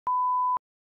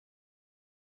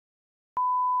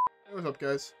Hey, what's up,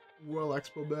 guys?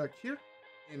 WhirlXbow back here,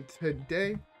 and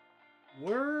today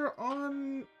we're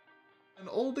on an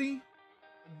oldie,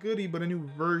 a goodie, but a new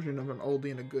version of an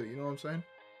oldie and a goodie. You know what I'm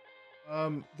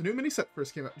saying? The new mini set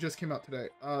just came out today.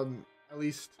 At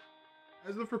least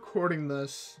as of recording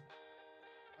this,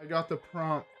 I got the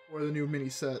prompt for the new mini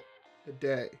set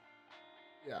today.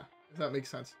 Yeah, if that makes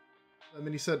sense. The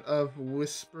mini set of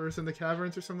Whispers in the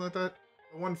Caverns or something like that.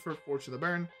 The one for Forge of the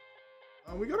Baron.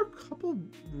 We got a couple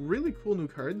really cool new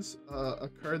cards. A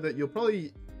card that you'll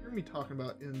probably hear me talking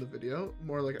about in the video,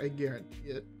 more like I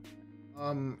guarantee it.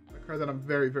 A card that I'm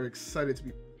very, very excited to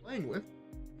be playing with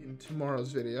in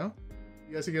tomorrow's video.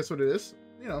 You guys can guess what it is,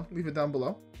 you know, leave it down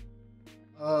below.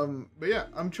 But yeah,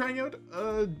 I'm trying out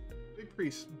Big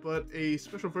Priest, but a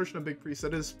special version of Big Priest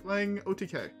that is playing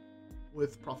OTK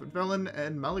with Prophet Velen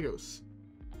and Malygos.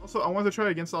 Also, I wanted to try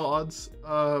Against All Odds.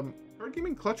 Card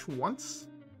Gaming Clutch once.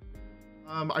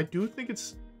 I do think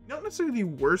it's not necessarily the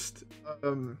worst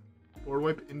board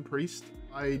wipe in Priest.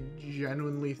 I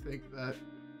genuinely think that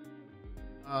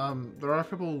there are a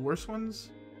couple worse ones.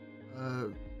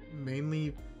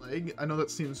 Mainly Plague. I know that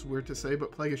seems weird to say,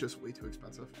 but Plague is just way too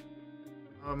expensive.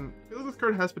 I feel like this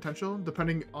card has potential,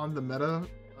 depending on the meta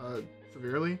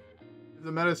severely. If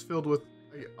the meta is filled with,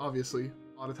 obviously,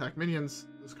 odd attack minions,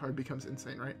 this card becomes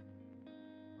insane, right?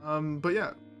 But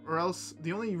yeah. Or else,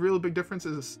 the only real big difference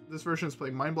is this version is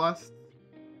playing Mind Blast.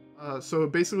 So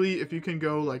basically, if you can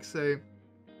go, like, say,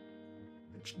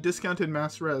 discounted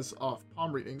mass res off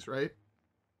palm readings, right?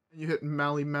 And you hit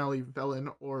Mally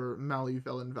Velen or Mally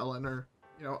Velen, or,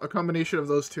 you know, a combination of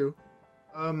those two.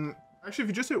 Actually, if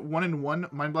you just hit 1 and 1,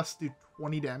 Mind Blast do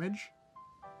 20 damage.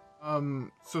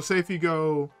 So say if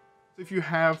you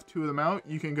have 2 of them out,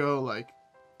 you can go, like,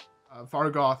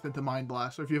 Vargoth into Mind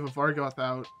Blast, or if you have a Vargoth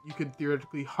out, you could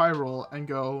theoretically high roll and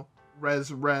go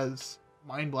res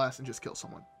Mind Blast and just kill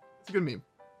someone. It's a good meme.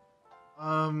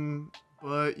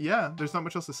 But yeah, there's not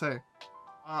much else to say.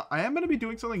 I am going to be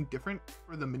doing something different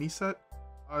for the mini set.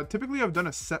 Typically I've done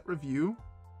a set review,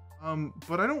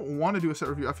 but I don't want to do a set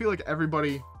review. I feel like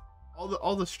everybody,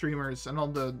 all the streamers and all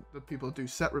the people that do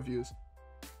set reviews,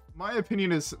 my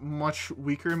opinion is much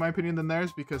weaker in my opinion than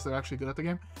theirs because they're actually good at the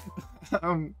game.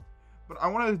 But I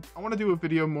want to do a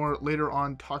video more later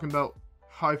on talking about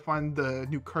how I find the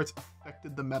new cards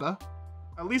affected the meta,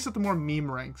 at least at the more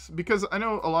meme ranks, because I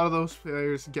know a lot of those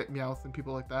players get Meowth and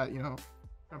people like that, you know,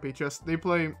 Trump HS, they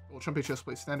play, well, Trump HS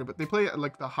plays standard, but they play at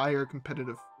like the higher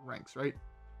competitive ranks, right?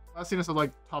 I've seen us at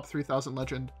like top 3000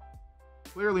 legend,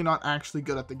 clearly not actually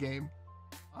good at the game.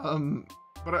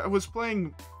 But I was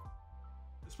playing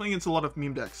against a lot of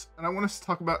meme decks, and I want us to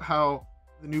talk about how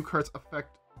the new cards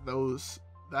affect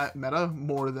that meta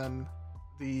more than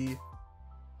the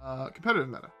competitive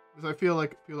meta, because I feel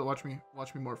like people that watch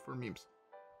me more for memes.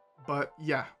 But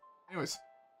yeah, anyways,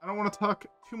 I don't want to talk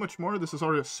too much more. This is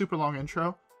already a super long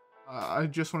intro. I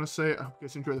just want to say I hope you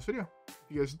guys enjoy this video. If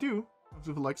you guys do,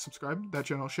 leave a like, subscribe, that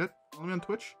general shit. Follow me on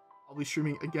Twitch. I'll be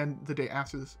streaming again the day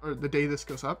after this, or the day this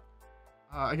goes up.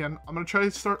 Again, I'm gonna try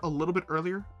to start a little bit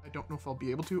earlier. I don't know if I'll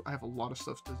be able to. I have a lot of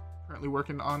stuff currently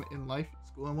working on in life,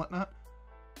 school and whatnot.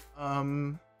 Follow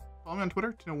me on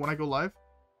Twitter to know when I go live.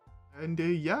 And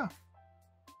yeah,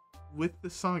 with the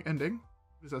song ending,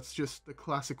 because that's just the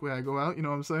classic way I go out, you know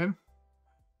what I'm saying?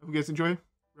 Hope you guys enjoy.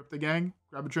 Rip the gang,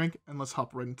 grab a drink, and let's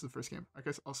hop right into the first game. Alright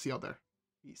guys, I'll see y'all there.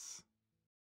 Peace.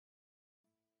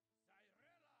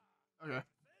 Okay.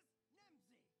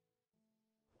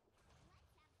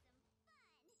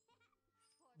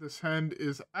 This hand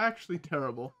is actually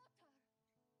terrible.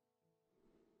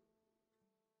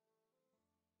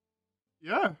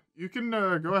 Yeah, you can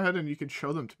go ahead and you can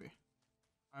show them to me.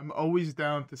 I'm always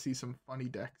down to see some funny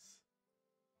decks.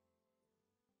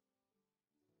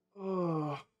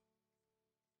 Oh,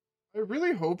 I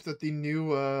really hope that the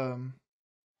new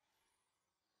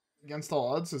Against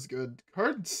All Odds is good.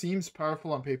 Card seems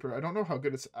powerful on paper. I don't know how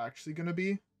good it's actually gonna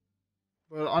be,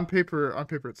 but on paper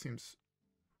it seems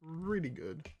pretty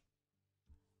good.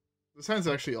 This hand's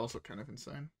actually also kind of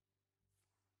insane.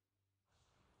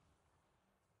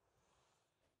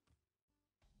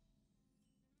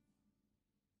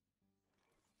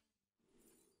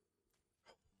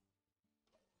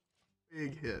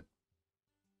 Big hit.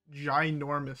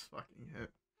 Ginormous fucking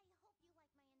hit.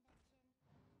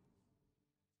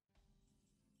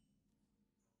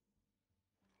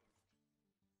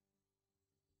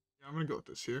 Yeah, I'm gonna go with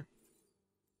this here.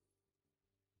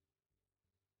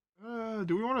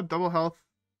 Do we want a double health?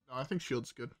 No, I think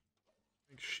shield's good. I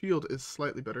think shield is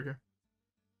slightly better here.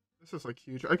 This is like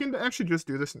huge. I can actually just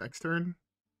do this next turn.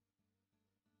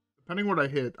 Depending what I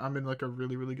hit, I'm in like a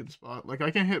really, really good spot. Like I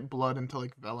can hit blood into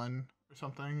like Velen or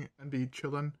something and be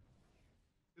chillin'.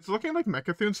 It's looking like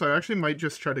Mechathune, so I actually might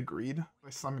just try to greed by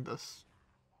summoning this.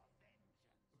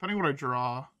 Depending on what I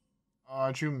draw.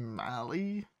 Drew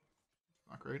Mally?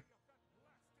 Not great.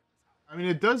 I mean,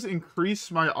 it does increase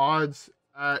my odds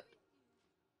at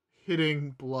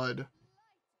hitting blood.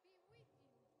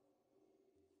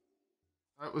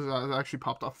 That actually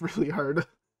popped off really hard.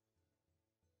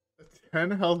 A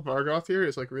 10 health Vargoth here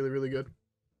is like really, really good.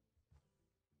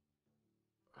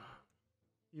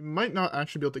 You might not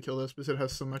actually be able to kill this because it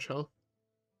has so much health.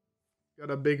 Got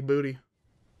a big booty.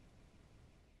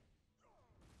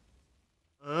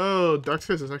 Oh, Dark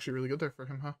Fizz is actually really good there for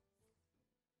him, huh?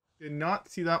 Did not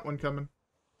see that one coming.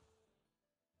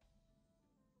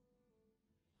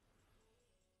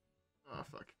 Oh,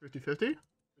 fuck. 50-50?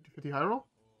 50-50 high roll?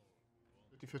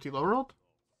 50-50 low rolled?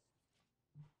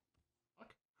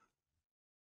 Fuck.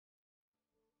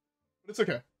 But it's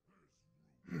okay.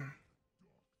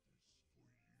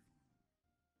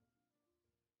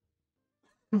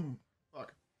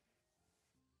 Fuck.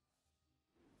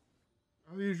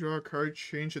 How do you draw a card,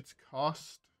 change its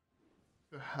cost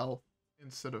to health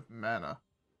instead of mana?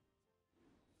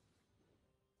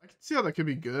 I can see how that could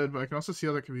be good, but I can also see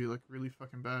how that could be like really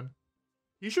fucking bad.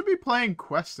 He should be playing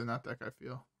Quest in that deck, I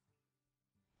feel.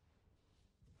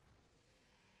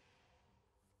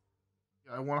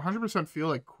 Yeah, I 100% feel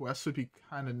like Quest would be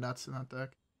kind of nuts in that deck.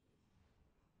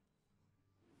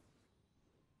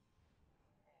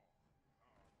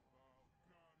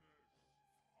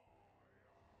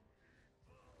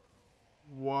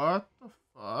 What the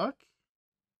fuck?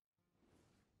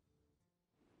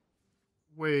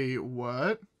 Wait,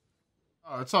 what?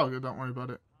 Oh, it's all good. Don't worry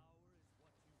about it.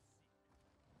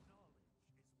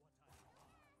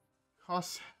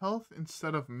 Costs health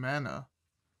instead of mana.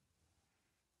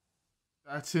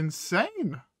 That's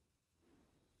insane.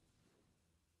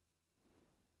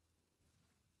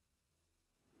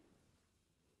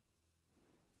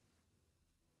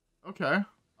 Okay.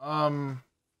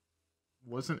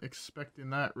 Wasn't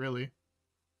expecting that, really.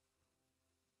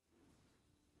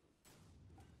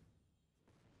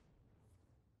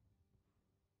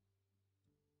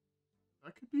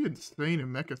 That could be insane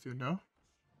in Mechathune, no?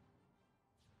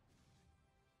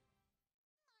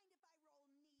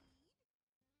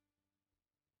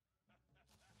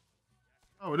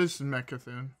 Oh, it is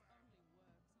Mechathune.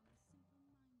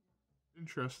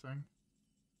 Interesting.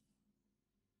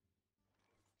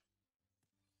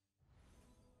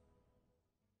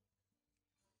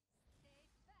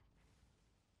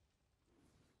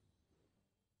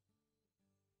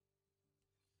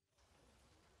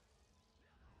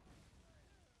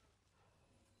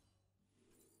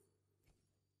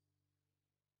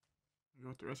 Go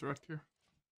with the Resurrect here.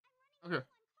 Okay.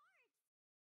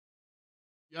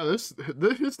 Yeah,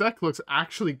 his deck looks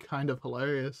actually kind of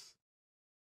hilarious.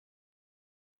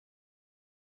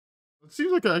 It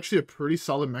seems like actually a pretty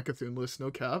solid Mechathune list,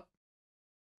 no cap.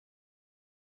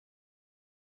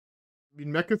 I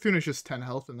mean, Mechathune is just 10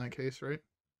 health in that case, right?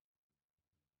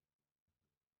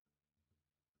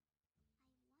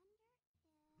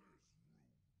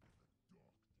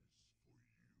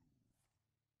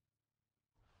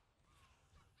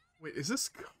 Wait, is this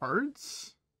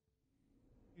cards?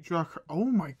 You draw oh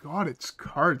my god, it's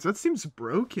cards. That seems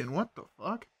broken. What the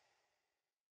fuck?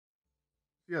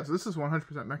 Yeah, so this is 100%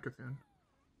 Mechathune.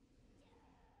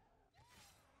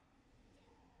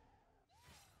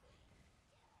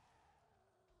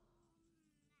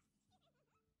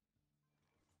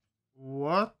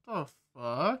 What the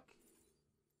fuck?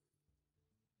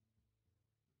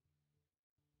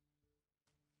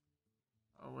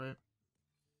 Oh, wait.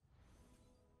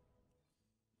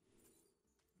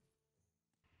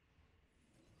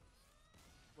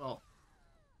 Well,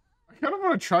 I kind of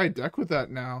want to try a deck with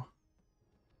that now.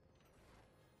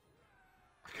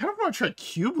 I kind of want to try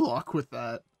Cube Lock with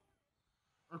that.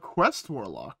 Or Quest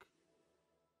Warlock.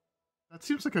 That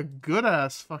seems like a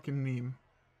good-ass fucking meme.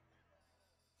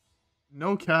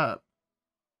 No cap.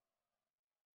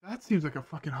 That seems like a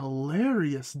fucking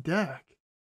hilarious deck.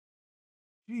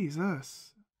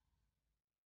 Jesus.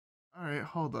 Alright,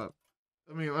 hold up.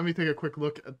 Let me take a quick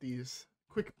look at these.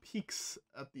 Quick peeks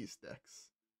at these decks.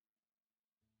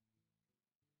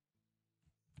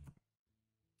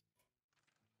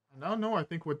 I now know, I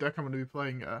think, what deck I'm going to be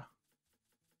playing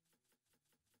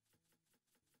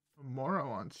tomorrow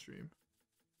on stream.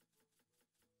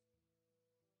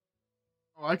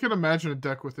 Oh, I can imagine a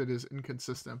deck with it is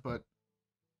inconsistent, but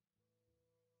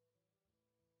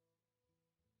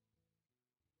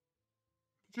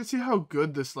just see how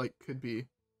good this like could be.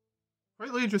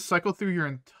 Quite literally just cycle through your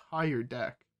entire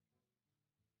deck.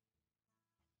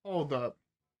 Hold up.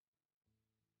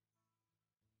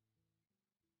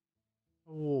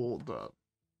 Hold up.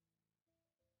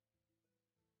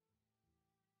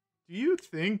 Do you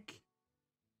think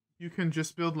you can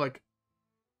just build like...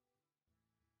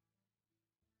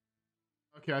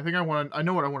 Okay, I think I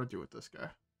know what I want to do with this guy.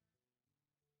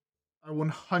 I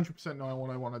 100% know what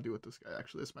I want to do with this guy,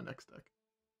 actually. It's my next deck.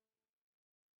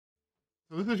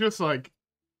 So this is just like...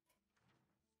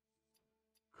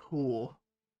 Cool.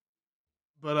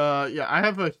 But yeah, I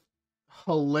have a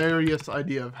hilarious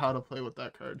idea of how to play with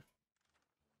that card.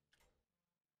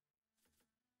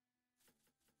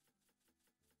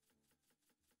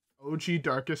 OG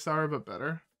Darkest Hour, but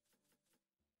better.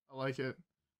 I like it.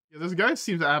 Yeah, this guy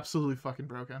seems absolutely fucking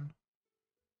broken.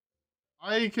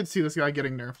 I could see this guy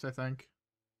getting nerfed, I think.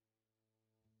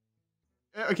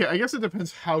 Okay, I guess it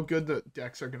depends how good the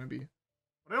decks are going to be.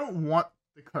 But I don't want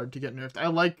the card to get nerfed. I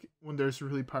like when there's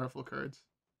really powerful cards.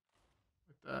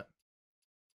 Like that.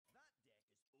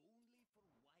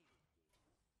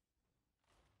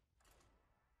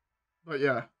 But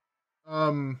yeah.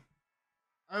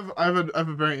 I have a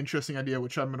very interesting idea,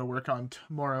 which I'm going to work on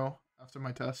tomorrow after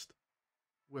my test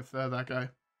with that guy.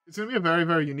 It's going to be a very,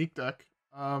 very unique deck.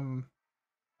 I'm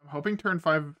hoping turn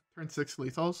 5, turn 6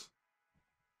 lethals.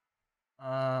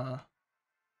 But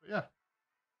yeah.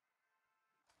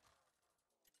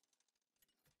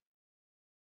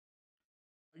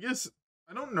 I guess,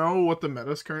 I don't know what the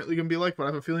meta's currently going to be like, but I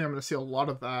have a feeling I'm going to see a lot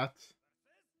of that.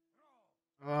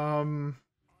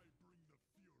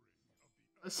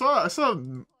 I saw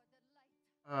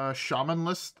a shaman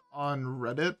list on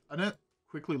Reddit. I didn't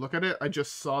quickly look at it. I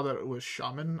just saw that it was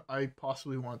shaman. I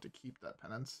possibly wanted to keep that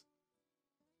penance.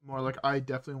 More like I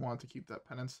definitely want to keep that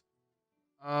penance.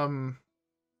 So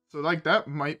like that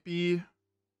might be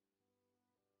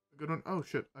a good one. Oh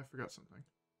shit, I forgot something.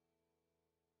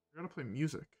 I gotta play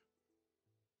music.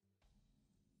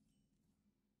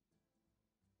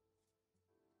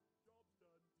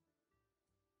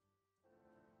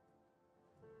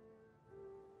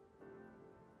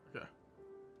 Okay.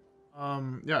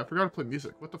 Yeah, I forgot to play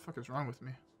music. What the fuck is wrong with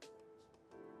me?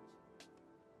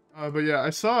 But yeah, I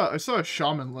saw a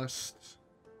shaman list,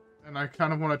 and I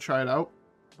kind of want to try it out,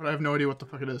 but I have no idea what the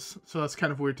fuck it is, so that's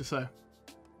kind of weird to say.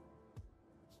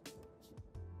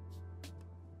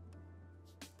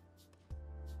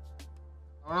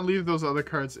 I want to leave those other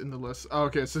cards in the list. Oh,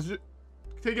 okay, so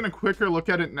taking a quicker look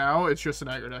at it now, it's just an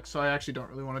aggro deck, so I actually don't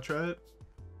really want to try it.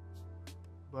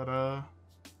 But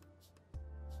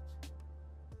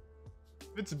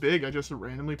if it's big, I just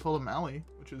randomly pull a Mally,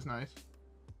 which is nice.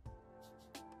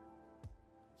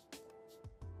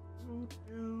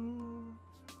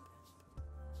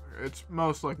 It's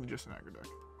most likely just an aggro deck.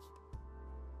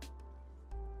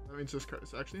 That means this card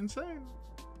is actually insane.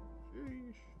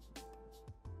 Sheesh.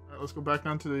 Alright, let's go back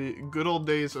down to the good old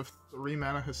days of 3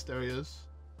 mana Hysterias.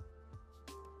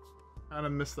 Kinda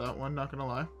missed that one, not gonna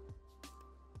lie.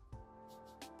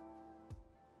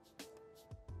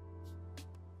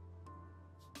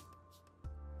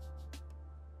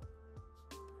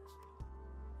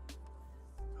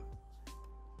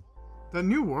 The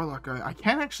new Warlock guy, I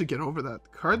can't actually get over that. The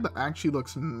card that actually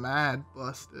looks mad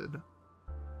busted.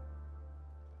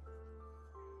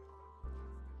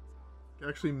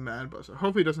 Actually mad busted.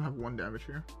 Hopefully he doesn't have 1 damage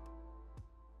here.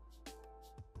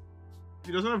 If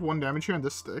he doesn't have 1 damage here and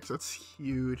this sticks, that's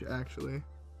huge actually.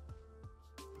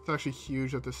 It's actually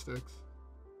huge that this sticks.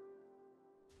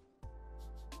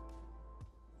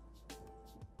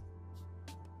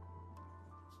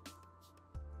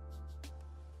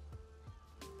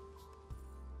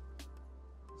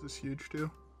 This is huge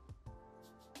too.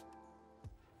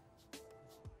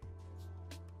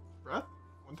 Breath?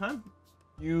 1 time?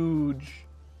 Huge.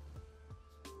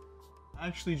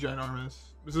 Actually ginormous.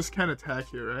 Does this can attack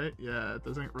here, right? Yeah, it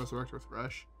doesn't resurrect with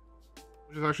Rush.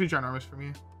 Which is actually ginormous for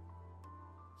me.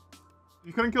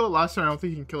 You couldn't kill it last turn, I don't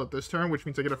think you can kill it this turn, which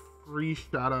means I get a free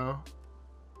shadow.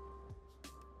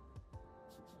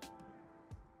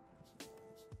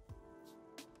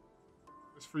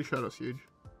 This free shadow's huge.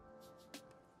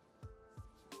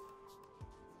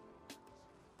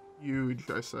 Huge,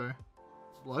 I say.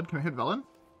 Blood, can I hit Velen?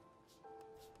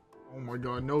 Oh my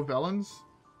god, no Velens?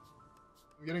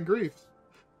 I'm getting griefed.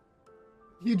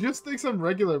 He just thinks I'm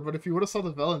regular, but if he would have saw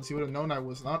the Velens, he would have known I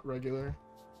was not regular.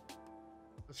 I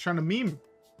was trying to meme.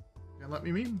 Can't let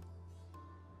me meme.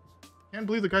 Can't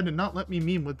believe the guy did not let me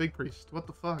meme with Big Priest. What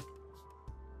the fuck?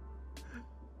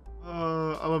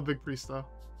 I love Big Priest though.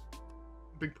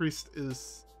 Big Priest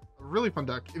is a really fun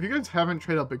deck. If you guys haven't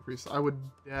tried out Big Priest, I would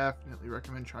definitely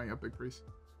recommend trying out Big Priest.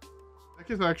 That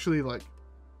is actually like...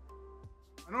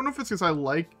 I don't know if it's because I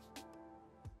like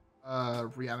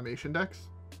reanimation decks,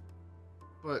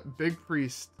 but Big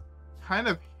Priest kind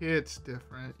of hits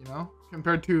different, you know,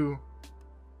 compared to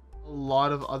a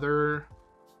lot of other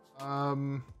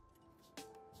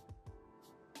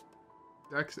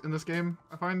decks in this game.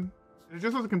 I find it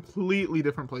just has a completely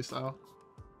different playstyle.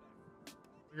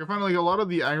 Like, I find like a lot of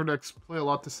the aggro decks play a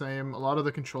lot the same, a lot of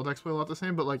the control decks play a lot the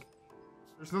same, but like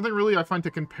there's nothing really I find to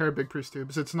compare Big Priest to,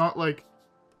 because it's not like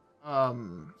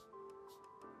in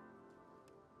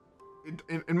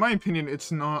my opinion,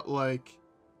 it's not like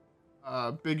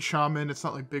Big Shaman, it's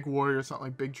not like Big Warrior, it's not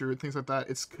like Big Druid, things like that.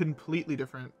 It's completely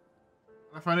different.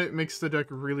 I find it makes the deck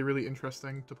really, really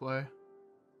interesting to play.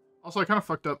 Also, I kind of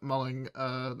fucked up mulling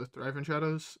the Thrive in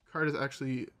Shadows. Card is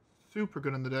actually super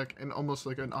good in the deck and almost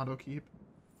like an auto keep.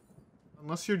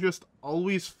 Unless you're just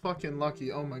always fucking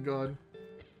lucky. Oh my god.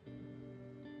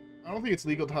 I don't think it's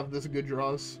legal to have this good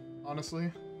draws,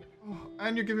 honestly. Oh,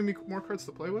 and you're giving me more cards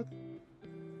to play with?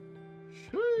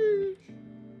 Sheesh.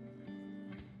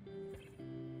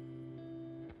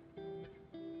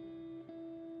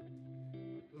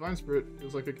 Divine Spirit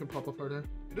feels like it can pop off our deck.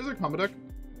 It is a combo deck,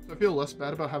 so I feel less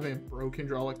bad about having a broken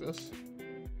draw like this.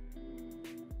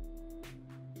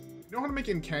 You know how to make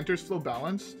Incanters flow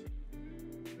balanced?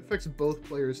 It affects both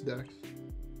players' decks.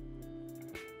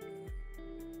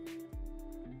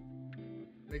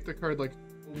 Make the card like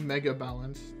mega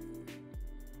balanced.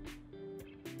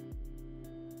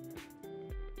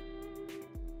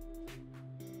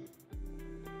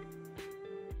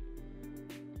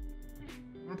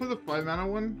 I'm gonna play the 5 mana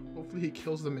one. Hopefully he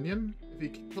kills the minion. If he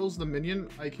kills the minion,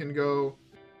 I can go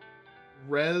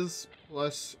Res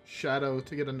plus Shadow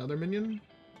to get another minion.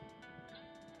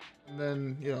 And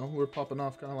then, you know, we're popping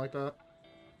off kind of like that.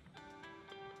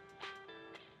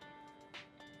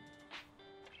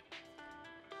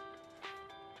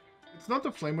 It's not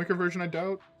the Flamewaker version, I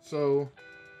doubt. So,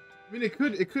 I mean, it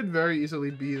could very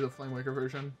easily be the Flamewaker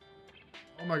version.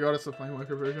 Oh my god, it's the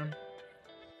Flamewaker version.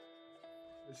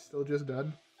 It's still just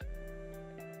dead.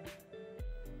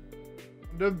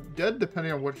 I'm dead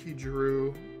depending on what he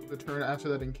drew the turn after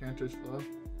that Incanter's flow.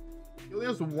 He only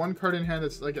has one card in hand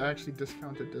that's like actually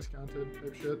discounted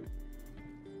type shit.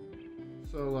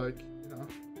 So like, you know.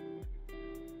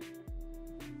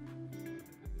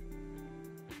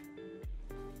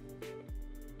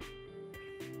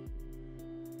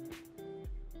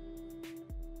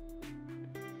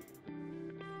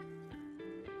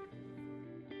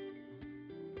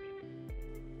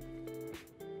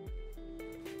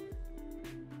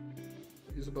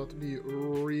 He's about to be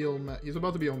real mad. He's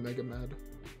about to be Omega mad.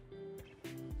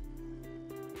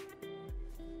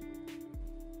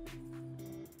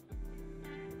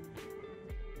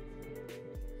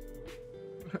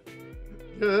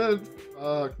 Good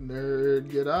fuck, nerd.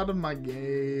 Get out of my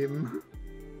game.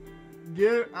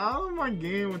 Get out of my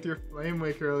game with your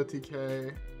Flamewaker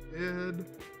OTK. Kid.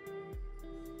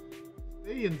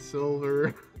 Stay in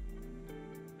silver.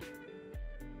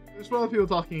 There's a lot of people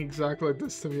talking exactly like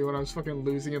this to me when I was fucking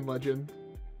losing in Legend.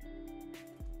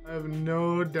 I have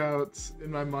no doubts in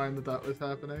my mind that that was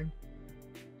happening.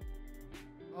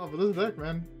 Oh, but this deck,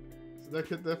 man. This deck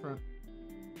hit different.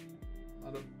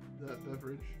 Not that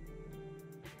beverage.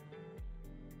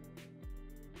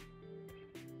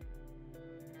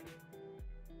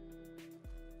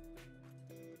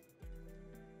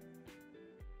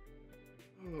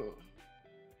 Ugh.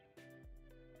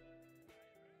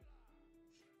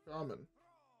 Shaman.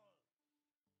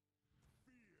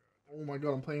 Oh my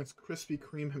god, I'm playing as Krispy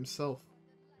Kreme himself.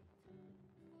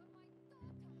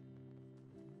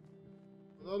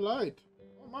 The light.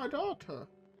 Oh, my daughter.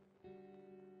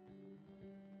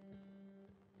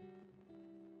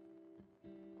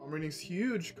 Palm Reading's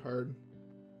huge card.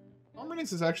 Palm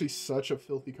Readings is actually such a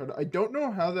filthy card. I don't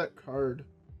know how that card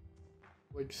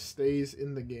like stays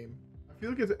in the game. I feel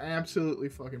like it's absolutely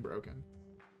fucking broken.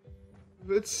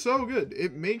 It's so good.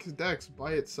 It makes decks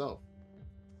by itself.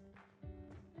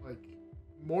 Like,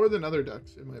 more than other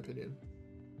decks, in my opinion.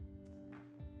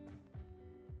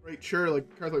 Right, sure,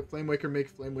 like, cards like Flamewaker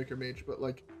make Flamewaker Mage, but,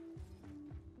 like,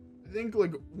 I think,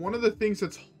 like, one of the things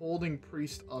that's holding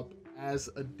Priest up as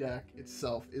a deck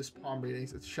itself is Palm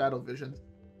Readings, it's Shadow Visions.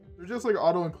 They're just, like,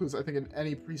 auto-includes, I think, in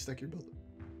any Priest deck you're building.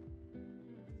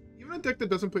 Even a deck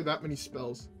that doesn't play that many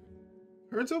spells.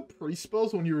 Turns out Priest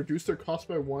spells, when you reduce their cost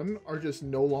by 1, are just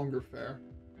no longer fair.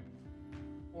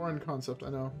 Foreign concept, I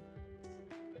know.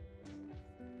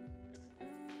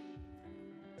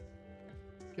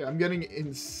 Okay, I'm getting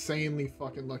insanely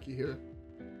fucking lucky here.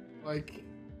 Like,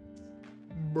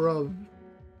 bruv.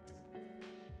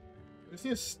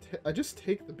 I just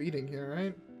take the beating here,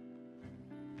 right?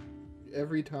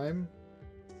 Every time.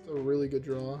 It's a really good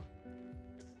draw.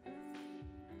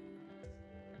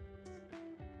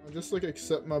 I just like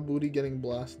accept my booty getting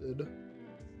blasted.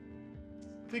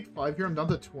 I take 5 here, I'm down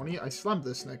to 20. I slam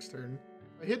this next turn.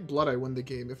 If I hit blood, I win the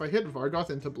game. If I hit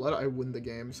Vargoth into blood, I win the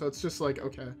game. So it's just like,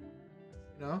 okay.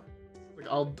 You know? Like,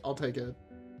 I'll take it.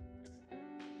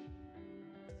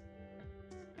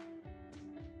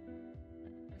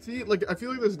 See, like, I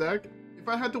feel like this deck, if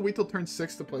I had to wait till turn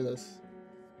 6 to play this,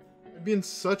 I'd be in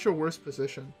such a worse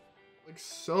position. Like,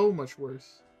 so much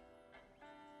worse.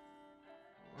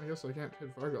 Well, I guess I can't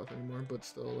hit Vargoth anymore, but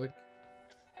still, like...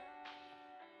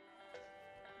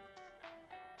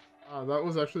 that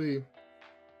was actually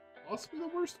possibly the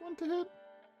worst one to hit.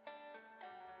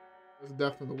 It was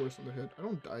definitely the worst one to hit. I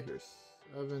don't die here.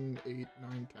 7, 8, 9,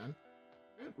 10.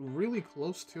 I get really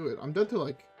close to it. I'm dead to,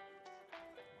 like...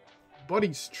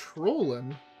 Buddy's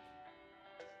trolling.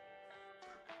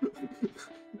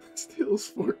 Steals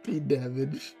 14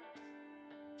 damage.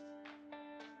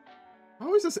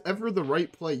 How is this ever the right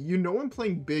play? You know I'm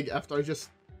playing big after I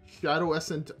just Shadow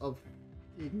Essence of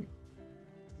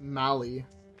Mali.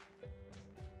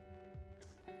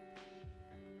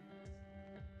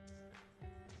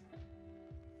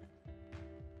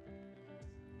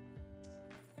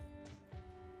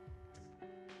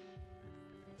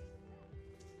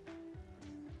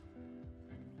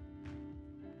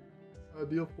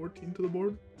 Deal 14 to the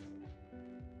board.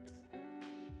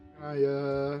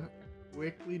 I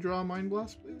quickly draw Mind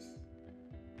Blast, please.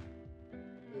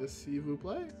 S'il vous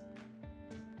plaît.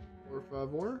 Por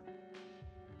favor.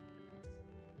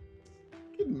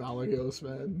 Get Malygos,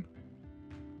 man.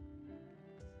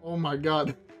 Oh my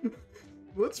god.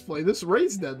 Let's play this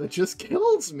Raise Dead that just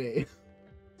kills me.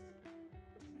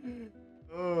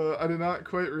 I did not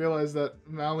quite realize that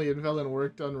Mali and Velen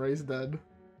worked on Raise Dead.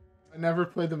 I never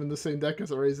played them in the same deck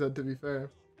as a Raise Dead, to be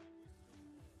fair.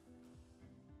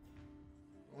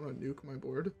 I want to nuke my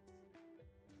board.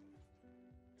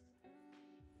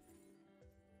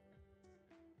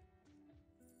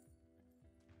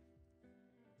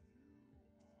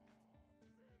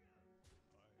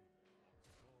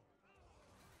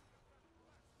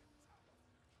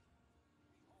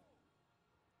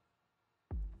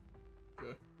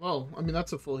 Okay. Well, I mean,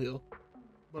 that's a full heal.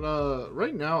 But,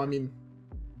 right now, I mean...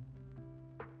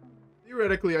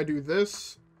 Theoretically, I do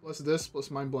this, plus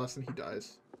Mind Blast, and he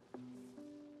dies.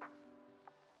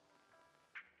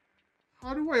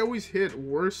 How do I always hit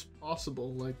worst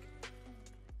possible? Like,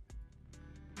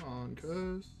 come on,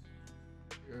 cuz.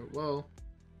 Okay, well.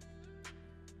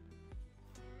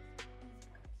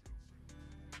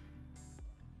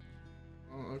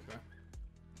 Oh, okay.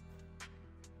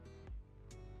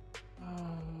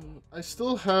 I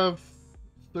still have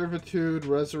Servitude,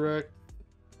 Resurrect,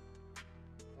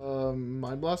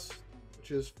 Mind Blast,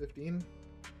 which is 15.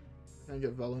 I can't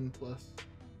get Velen plus,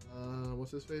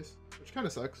 what's his face? Which kind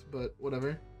of sucks, but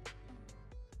whatever.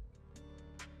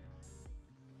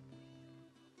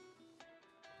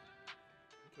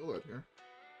 Kill that here.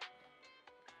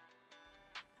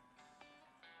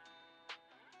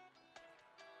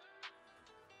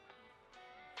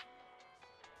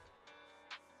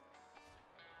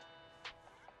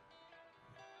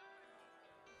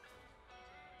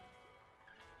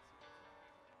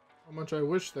 How much I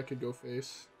wish that could go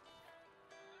face.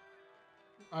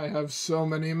 I have so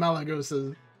many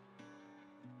Malygoses.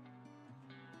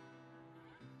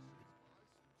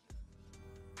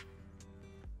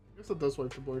 I guess that does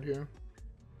wipe the board here.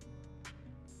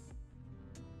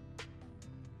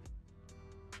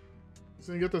 He's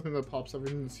gonna get the thing that pops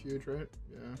everything that's huge, right?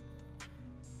 Yeah.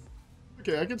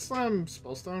 Okay, I can slam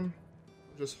Spellstone.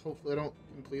 Just hopefully I don't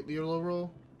completely low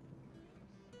roll.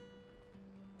 I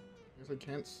guess I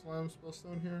can't slam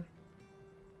Spellstone here.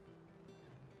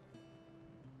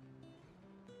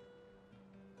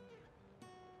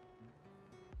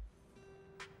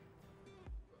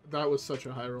 That was such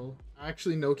a high roll.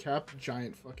 Actually, no cap,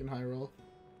 giant fucking high roll.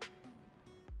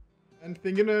 And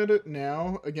thinking at it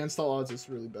now, against all odds, it's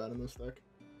really bad in this deck.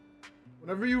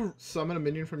 Whenever you summon a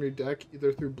minion from your deck,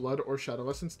 either through Blood or Shadow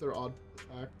Essence, they're odd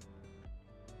attacked.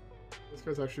 This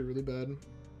guy's actually really bad.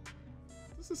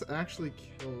 Does this actually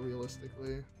kill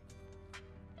realistically?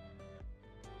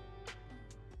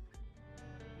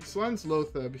 He slams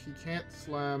Lotheb, he can't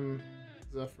slam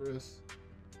Zephyrus,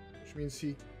 which means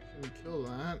he can kill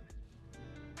that.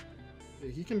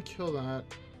 Yeah, he can kill that.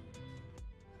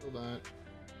 Kill that.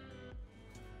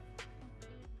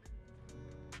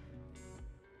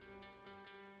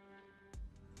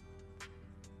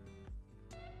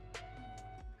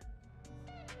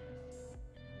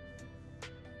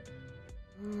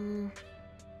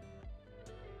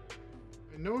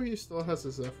 I know he still has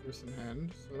a Zephyrus in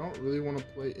hand, so I don't really want to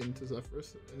play into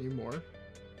Zephyrus anymore.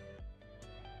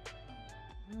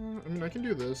 I mean, I can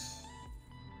do this.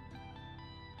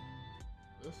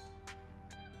 This.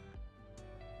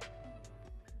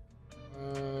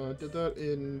 Did that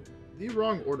in the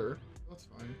wrong order. That's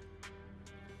fine.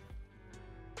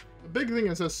 The big thing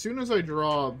is, as soon as I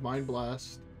draw Mind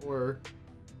Blast or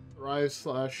Thrive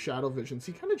 / Shadow Visions,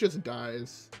 he kind of just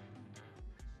dies.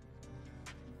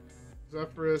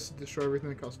 Zephyrus, destroy everything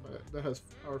that costs 5, that has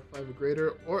power 5 or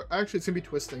greater. Or actually, it's gonna be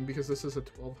Twisting because this is a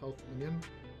 12 health minion.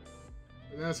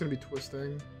 And then it's gonna be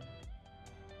Twisting.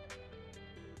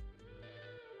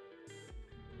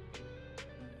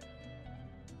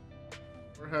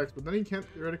 Or Hex, but then he can't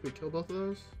theoretically kill both of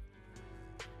those.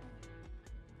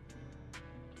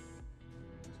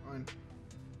 It's fine.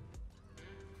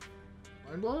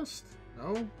 Mind Blast? No?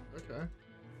 Okay.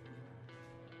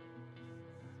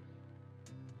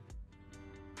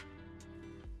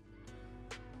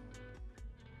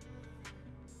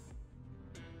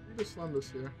 You just slam this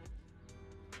here.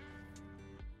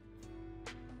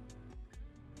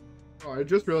 Oh, I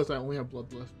just realized I only have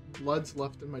bloods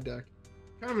left in my deck.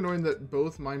 Kind of annoying that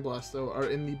both Mind Blasts, though, are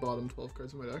in the bottom 12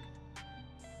 cards of my deck.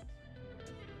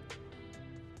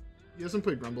 He hasn't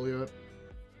played Grumble yet.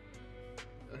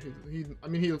 Yeah, I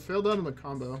mean, he failed out on the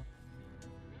combo.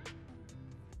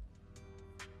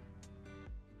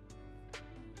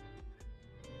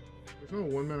 There's no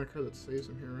 1-mana card that saves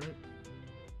him here, right?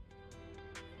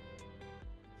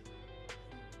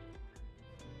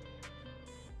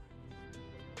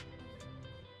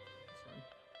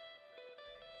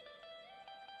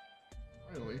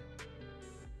 Finally.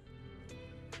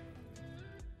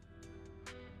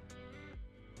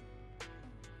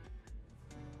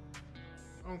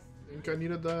 I don't think I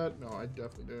needed that. No, I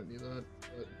definitely didn't need that.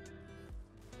 But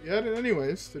he had it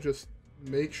anyways to just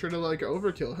make sure to like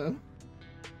overkill him.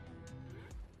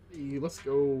 Hey, let's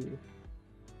go. Let's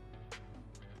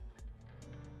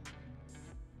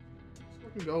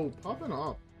fucking go. Popping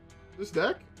off. This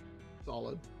deck?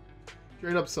 Solid.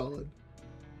 Straight up solid.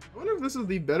 I wonder if this is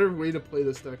the better way to play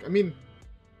this deck. I mean,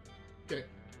 okay,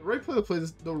 the right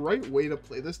way to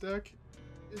play this deck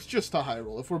is just to high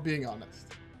roll, if we're being honest.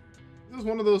 This is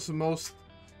one of those most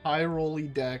high rolly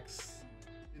decks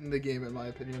in the game, in my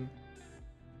opinion.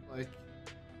 Like,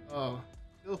 oh,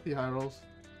 filthy high rolls.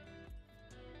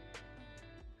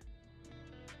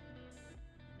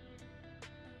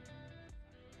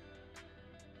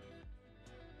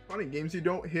 Funny, games you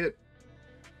don't hit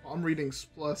palm readings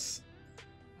plus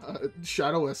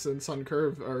Shadow Essence on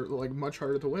curve are like much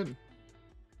harder to win.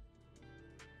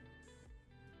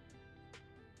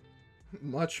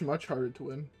 Much harder to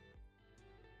win.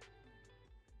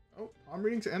 Oh, palm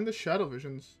readings and the Shadow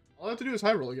Visions. All I have to do is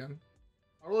high roll again.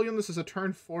 High roll again. This is a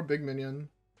turn 4 big minion.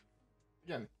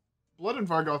 Again, Blood and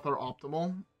Vargoth are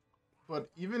optimal,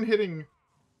 but even hitting...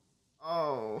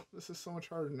 Oh, this is so much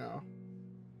harder now.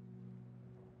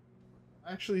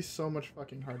 Actually, so much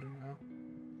fucking harder now.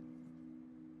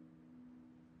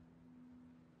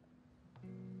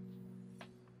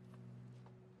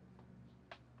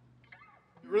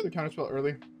 Get rid of the counterspell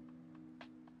early.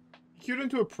 He queued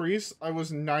into a priest. I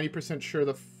was 90% sure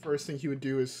the first thing he would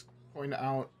do is point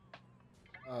out,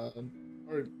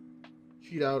 or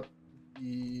cheat out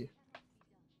the...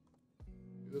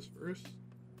 Do this first.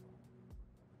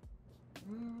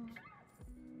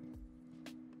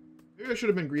 Maybe I should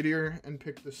have been greedier and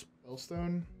picked the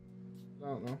Spellstone. I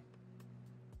don't know.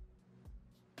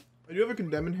 I do have a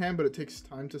Condemn in hand, but it takes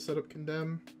time to set up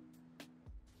Condemn.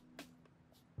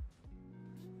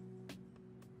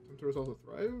 Time to resolve the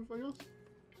Thrive, I guess?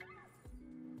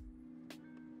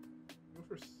 Go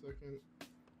for a second.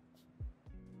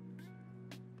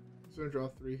 He's gonna draw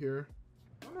 3 here.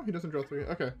 Oh no, he doesn't draw 3.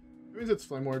 Okay. That means it's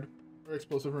Flame Ward or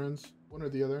Explosive Runes. One or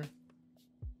the other.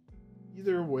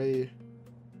 Either way.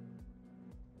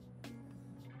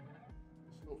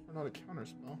 Just hope for not a counter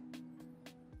spell.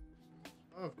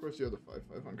 Oh, of course you have the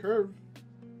 5/5 on curve.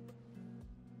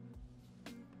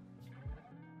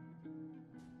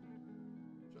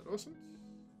 Shadow Essence?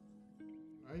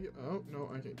 Oh, no,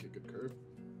 I can't get good curve.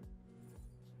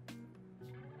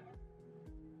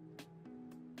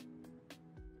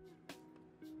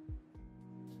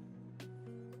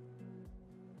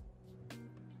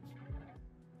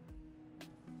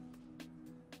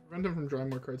 Prevent him from drawing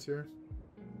more cards here.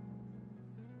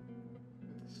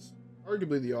 It's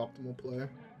arguably the optimal play.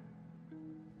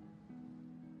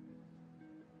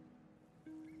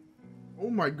 Oh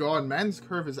my god, man's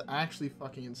curve is actually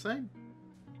fucking insane.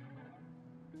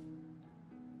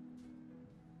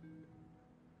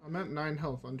 I'm at 9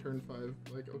 health on turn 5.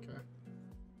 Like, okay.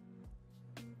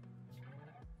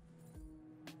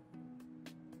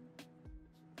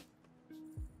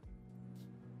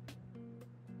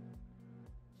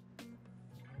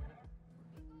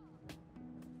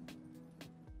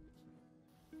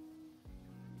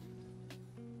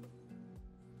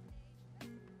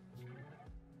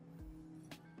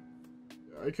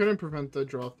 I couldn't prevent the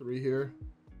draw 3 here.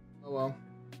 Oh well.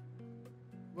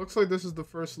 Looks like this is the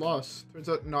first loss. Turns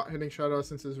out not hitting Shadow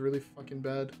Essence is really fucking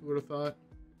bad. Who would have thought?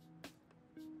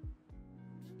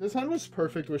 This hand was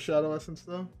perfect with Shadow Essence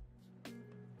though.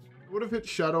 I would have hit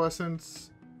Shadow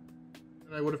Essence,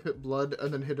 and I would have hit Blood,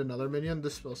 and then hit another minion.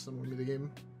 This Spellstone won me the game.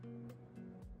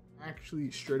 Actually,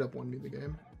 straight up won me the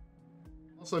game.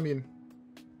 Also, I mean,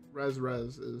 Res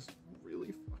is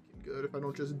really fucking good if I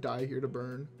don't just die here to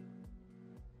burn.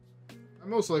 I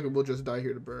most likely will just die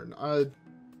here to burn.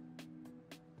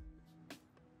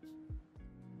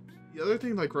 The other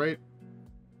thing, like, right,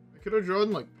 I could have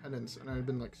drawn, like, Penance, and I'd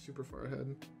been, like, super far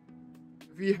ahead.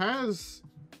 If he has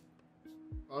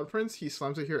Cloud Prince, he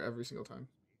slams it here every single time,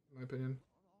 in my opinion.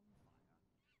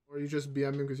 Or you just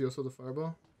BM him because you also have the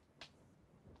Fireball.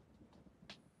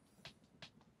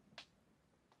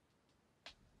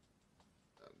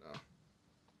 No.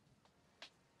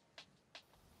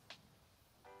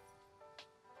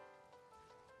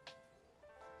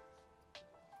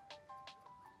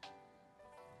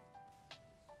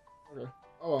 Okay.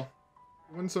 Oh well.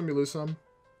 You win some, you lose some.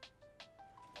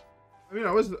 I mean,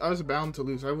 I was bound to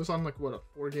lose. I was on like what, a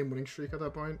 4-game winning streak at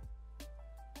that point.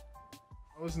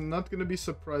 I was not gonna be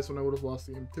surprised when I would have lost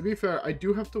the game. To be fair, I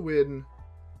do have to win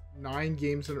 9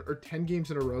 games or 10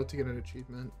 games in a row to get an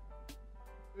achievement.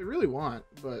 I really want,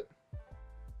 but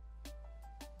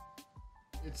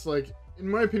it's like, in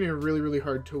my opinion, really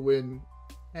hard to win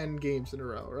 10 games in a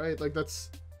row, right? Like that's,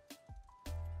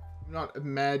 I'm not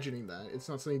imagining that. It's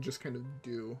not something you just kind of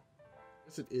do.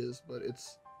 Yes, it is, but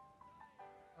it's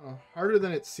harder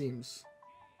than it seems.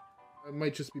 It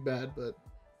might just be bad, but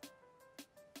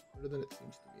harder than it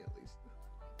seems to me, at least.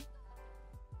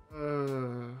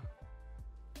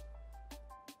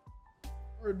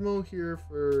 Hard mo here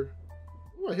for...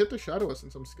 Oh, I hit the Shadow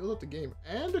Essence. I'm skilled at the game.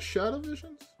 And a Shadow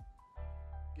Visions?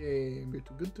 Game, you're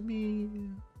too good to me.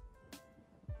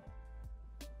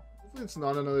 Hopefully it's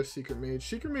not another Secret Mage.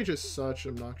 Secret Mage is such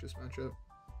an obnoxious matchup.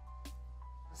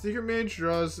 Secret Mage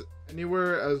draws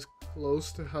anywhere as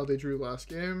close to how they drew last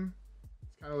game.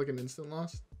 It's kind of like an instant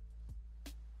loss.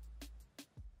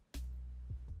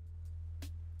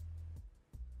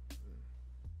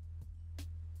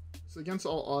 So against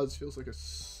all odds feels like a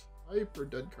hyper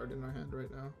dead card in my hand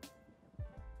right now.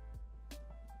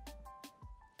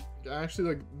 Like actually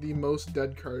like the most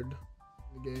dead card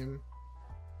in the game.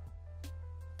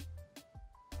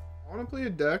 I want to play a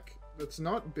deck that's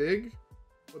not big,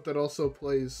 but that also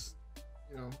plays,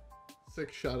 you know,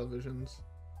 6 Shadow Visions.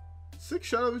 6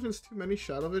 Shadow Visions too many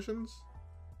Shadow Visions?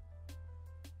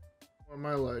 Or am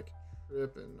I like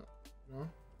tripping? No?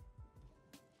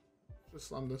 Just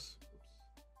slam this.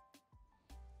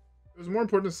 It was more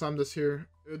important to slam this here.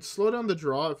 It would slow down the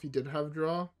draw if he did have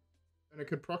draw, and it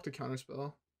could proc the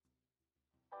counterspell.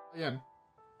 Again,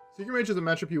 Secret Mage is a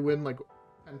matchup you win like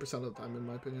 10% of the time, in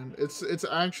my opinion. It's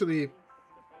actually,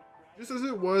 just as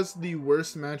it was the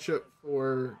worst matchup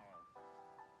for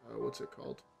what's it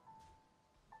called?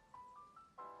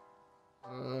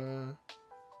 I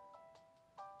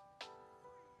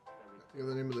think of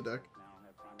the name of the deck.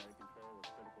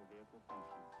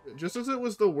 Just as it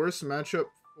was the worst matchup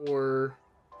for...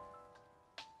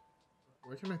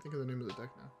 Why can't I think of the name of the deck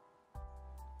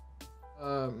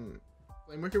now?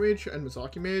 Flamewaker Mage and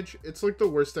Mizaki Mage. It's like the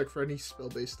worst deck for any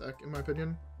spell-based deck, in my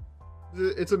opinion.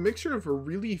 It's a mixture of a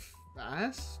really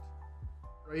fast,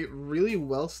 right, really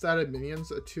well-statted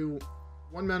minions, a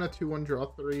 1 mana 2/1 draw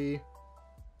 3,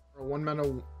 or 1 mana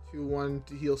 2/1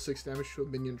 to heal 6 damage to a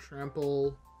minion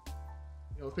trample,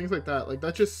 you know, things like that. Like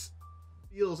that just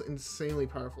feels insanely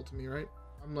powerful to me, right?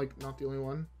 I'm like not the only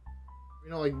one. You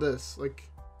know, like this, like,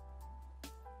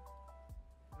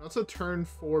 that's a turn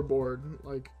 4 board.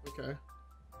 Like, okay.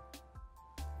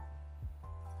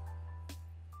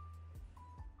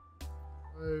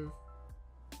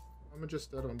 I'm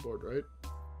just dead on board, right?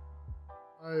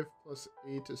 5 plus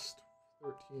 8 is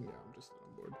 13. Yeah, I'm just dead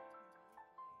on board.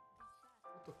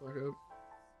 What the fuck up?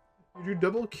 You do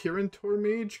double Kirin Tor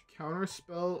Mage,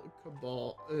 Counterspell,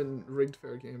 Cabal, and Rigged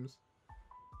Fair games.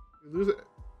 You lose it.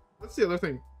 That's the other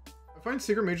thing. I find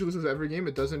Secret Mage loses every game.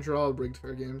 It doesn't draw Rigged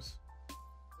Fair games.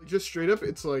 Like, just straight up,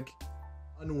 it's like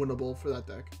unwinnable for that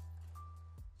deck.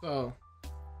 So,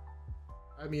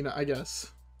 I mean, I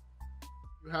guess.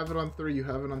 You have it on 3, you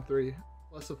have it on 3.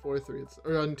 Plus a 4/3. It's,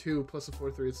 or on 2, plus a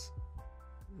 4/3. It's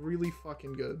really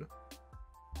fucking good.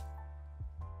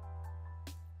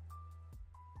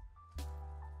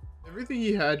 Everything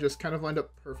he had just kind of lined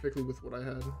up perfectly with what I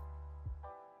had. Am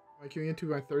I queuing into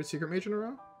my 3rd Secret Mage in a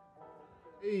row?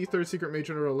 Hey, 3rd Secret Mage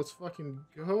in a row. Let's fucking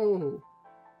go.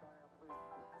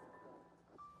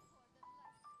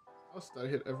 Plus that I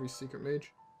hit every secret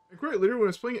mage. And quite literally, when I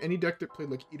was playing any deck that played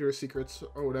like Eater of Secrets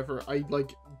or whatever, I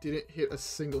like didn't hit a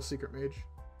single secret mage.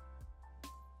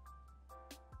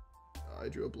 I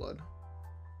drew a blood.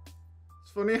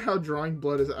 It's funny how drawing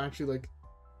blood is actually like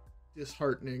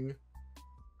disheartening.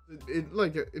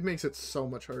 It makes it so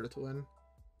much harder to win.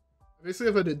 I basically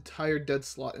have an entire dead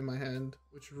slot in my hand,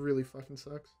 which really fucking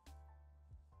sucks.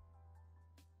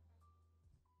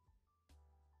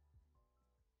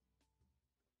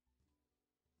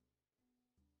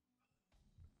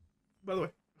 By the way,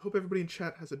 I hope everybody in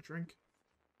chat has a drink.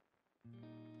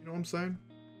 You know what I'm saying?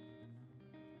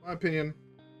 My opinion,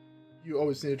 you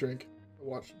always need a drink to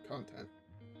watch some content.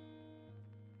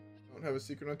 Don't have a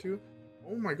secret on 2.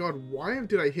 Oh my god, why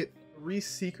did I hit 3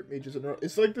 secret mages in a row?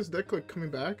 It's like this deck like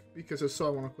coming back because if so, I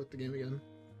want to quit the game again.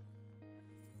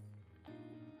 I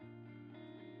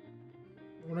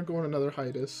want to go on another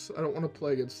hiatus. I don't want to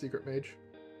play against secret mage.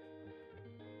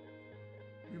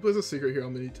 If he plays a secret here,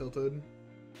 I'm gonna be tilted.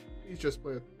 He's just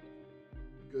play a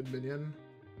good minion.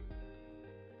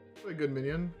 Play a good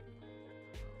minion.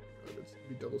 Oh god, it's gonna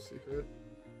be double secret.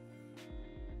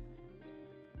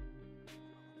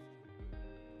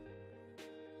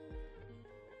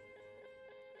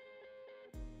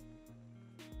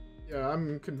 Yeah,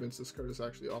 I'm convinced this card is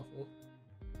actually awful.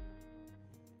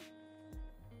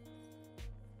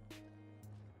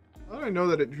 How did I know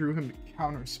that it drew him to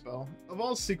counterspell? Of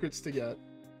all secrets to get,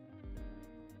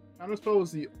 counterspell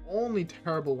was the only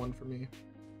terrible one for me.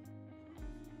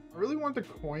 I really want the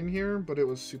coin here, but it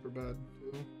was super bad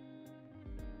too.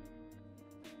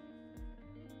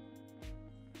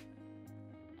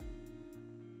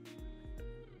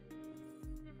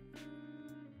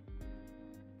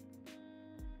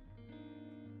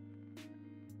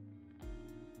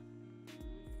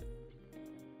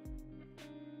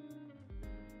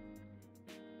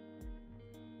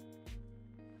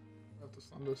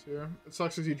 On this here. It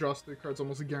sucks as he draws 3 cards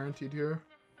almost guaranteed here.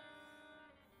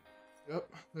 Yep,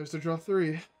 there's the draw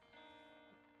 3.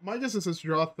 My distance is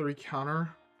draw 3 counter,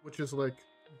 which is like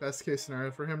best case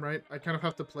scenario for him, right? I kind of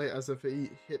have to play as if he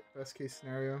hit best case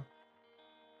scenario.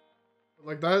 But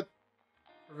like that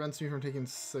prevents me from taking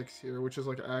 6 here, which is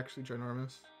like actually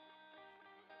ginormous.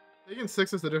 Taking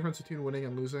 6 is the difference between winning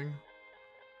and losing.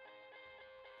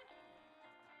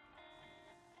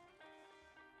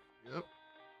 Yep.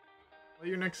 Play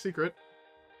your next secret.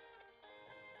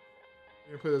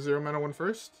 You're gonna play the 0 mana one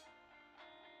first?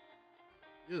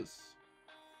 Yes.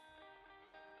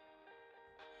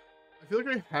 I feel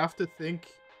like I have to think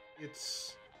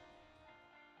it's...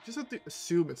 I just have to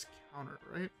assume it's counter,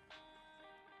 right?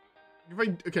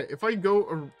 If I go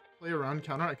or play around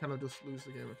counter, I kind of just lose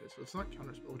the game. Okay, so it's not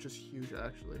counterspell, which is huge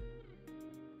actually.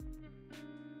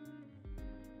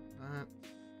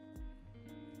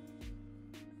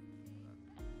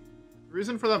 The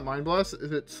reason for that Mind Blast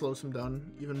is it slows him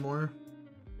down even more.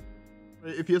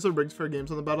 Right, if he has a rigged fair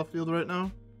games on the battlefield right now,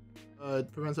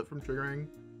 it prevents it from triggering.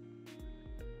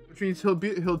 Which means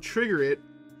he'll trigger it,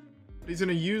 but he's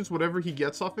gonna use whatever he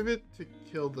gets off of it to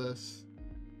kill this.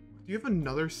 Do you have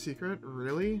another secret?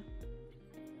 Really?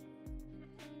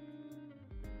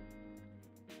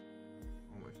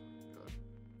 Oh my god.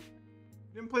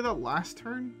 You didn't play that last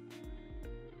turn?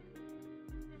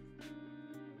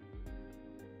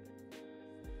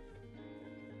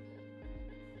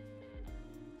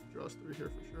 Draws 3 here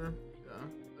for sure. Yeah.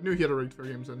 I knew he had a rigged fair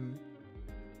games and...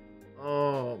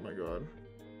 Oh my god.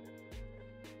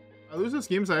 I lose this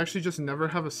games, I actually just never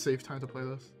have a safe time to play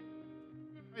this.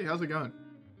 Hey, how's it going?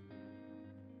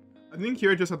 I think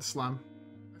here I just have to slam.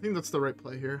 I think that's the right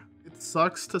play here. It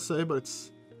sucks to say, but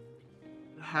it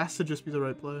has to just be the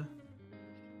right play.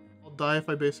 I'll die if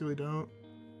I basically don't.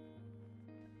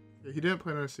 Yeah, he didn't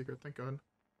play another secret, thank god.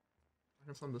 I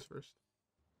can slam this first.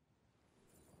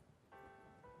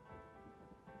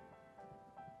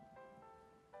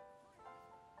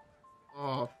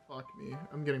 Oh, fuck me.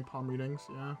 I'm getting palm readings,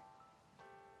 yeah.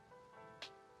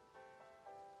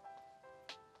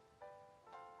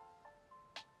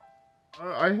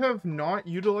 I have not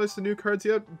utilized the new cards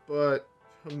yet, but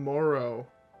tomorrow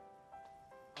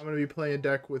I'm going to be playing a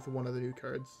deck with one of the new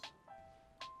cards.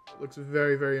 It looks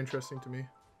very, very interesting to me.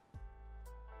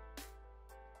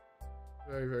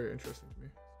 Very, very interesting to me.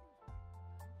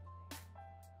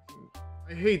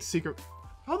 I hate secret...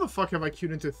 How the fuck have I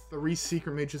queued into 3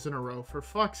 secret mages in a row? For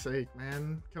fuck's sake,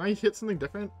 man. Can I hit something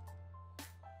different?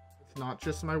 It's not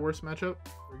just my worst matchup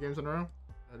 3 games in a row?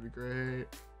 That'd be great.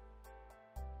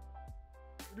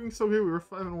 We're doing so good. We were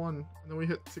 5-1, and then we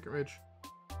hit secret mage.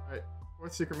 Alright,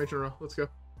 4th secret mage in a row. Let's go.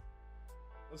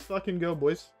 Let's fucking go,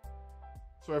 boys.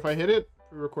 So if I hit it,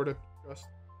 pre-recorded. Trust.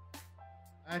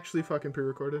 Actually fucking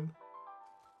pre-recorded.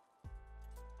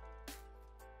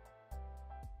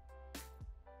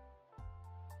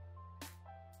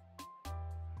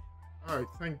 Alright,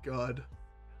 thank God.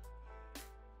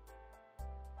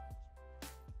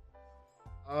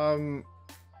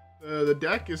 The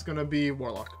deck is gonna be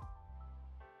Warlock.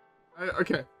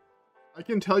 Okay. I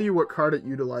can tell you what card it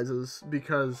utilizes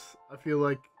because I feel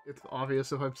like it's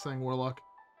obvious if I'm saying Warlock.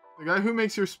 The guy who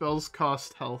makes your spells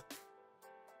cost health.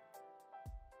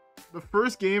 The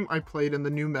first game I played in the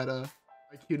new meta,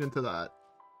 I queued into that.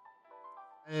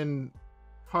 And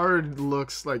card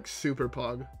looks like super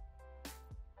pog.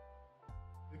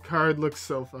 The card looks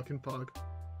so fucking pog.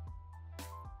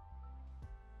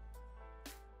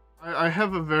 I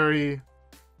have a very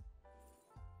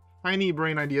tiny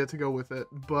brain idea to go with it,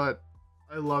 but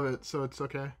I love it, so it's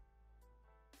okay.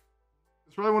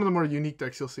 It's probably one of the more unique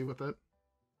decks you'll see with it.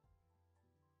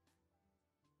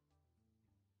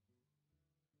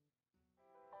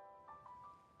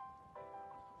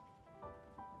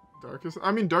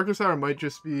 Darkest Hour might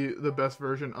just be the best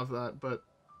version of that, but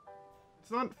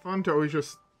it's not fun to always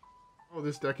just, oh,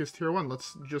 this deck is tier 1,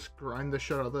 let's just grind the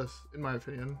shit out of this, in my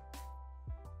opinion.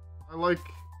 I like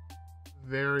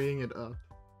varying it up.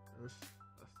 Let's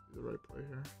do the right play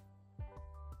here.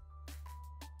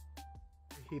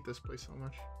 I hate this play so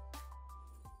much.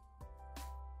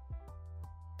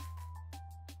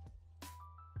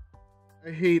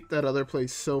 I hate that other play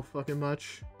so fucking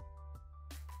much.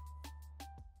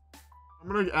 I'm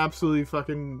gonna absolutely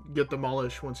fucking get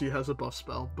demolished once he has a buff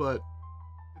spell, but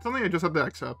it's something I just have to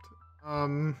accept.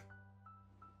 I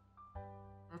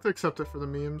have to accept it for the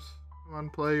memes. Come on,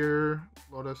 player,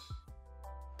 Lotus.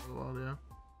 Well, yeah.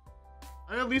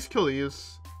 I at least kill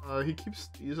these. He keeps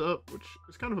these up, which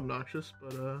is kind of obnoxious,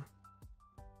 but yeah.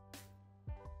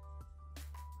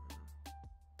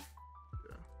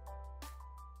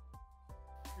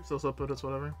 Keeps those up, but it's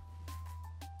whatever.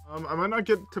 I might not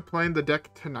get to playing the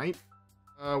deck tonight.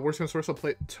 Worst comes to worst, I'll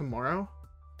play it tomorrow.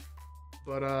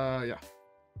 But yeah.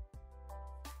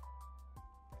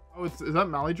 Oh, is that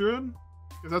Mali Druid?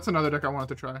 Because that's another deck I wanted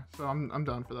to try, so I'm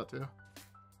down for that too.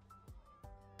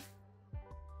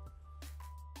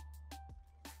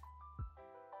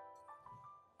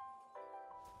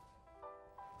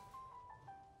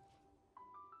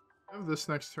 I have this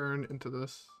next turn into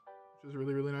this, which is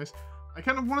really, really nice. I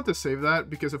kind of wanted to save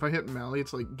that because if I hit Mali,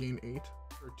 it's like gain 8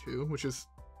 or 2, which is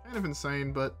kind of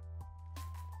insane, but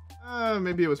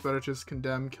maybe it was better to just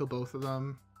Condemn, kill both of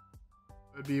them.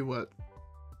 It'd be what?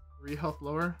 3 health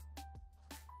lower?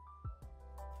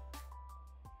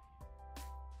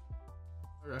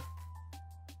 Okay.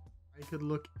 I could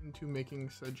look into making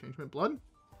said changement. Blood?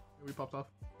 Maybe we popped off.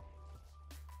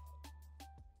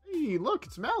 Hey, look,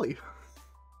 it's Mali.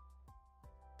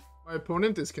 My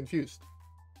opponent is confused.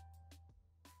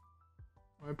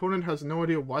 My opponent has no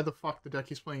idea why the fuck the deck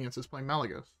he's playing against is playing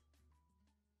Malygos.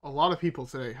 A lot of people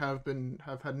today have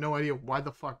had no idea why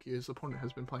the fuck his opponent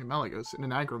has been playing Malygos in an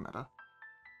aggro meta.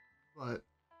 But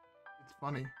it's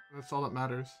funny. That's all that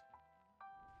matters.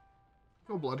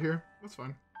 Kill blood here. That's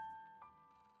fine.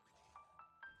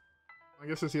 I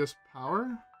guess he has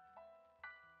power?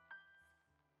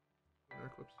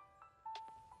 Eclipse.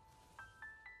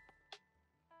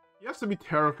 He has to be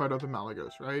terrified of the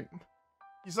Malygos, right?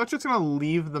 He's not just gonna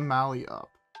leave the Mali up.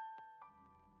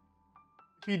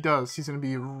 If he does, he's gonna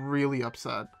be really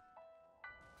upset.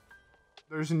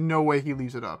 There's no way he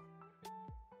leaves it up.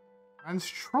 Man's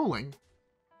trolling.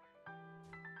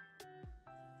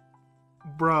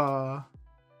 Bruh.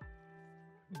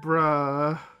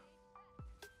 Bruh.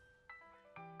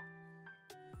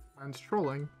 Man's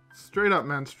trolling. Straight up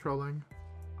man's trolling.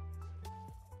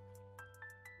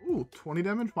 Ooh, 20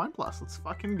 damage Mind Blast. Let's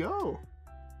fucking go.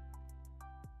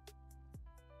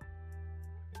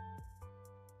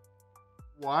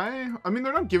 Why? I mean,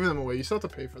 they're not giving them away. You still have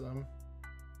to pay for them.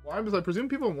 Why? Because I presume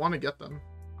people want to get them.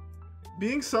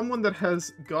 Being someone that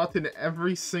has gotten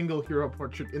every single hero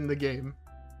portrait in the game,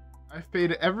 I've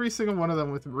paid every single one of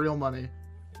them with real money.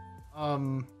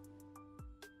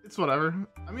 It's whatever.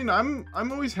 I mean, I'm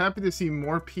always happy to see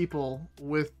more people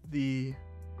with the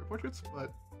hero portraits,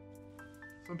 but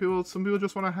some people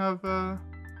just want to have the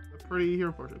pretty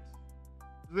hero portraits.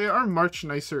 They are much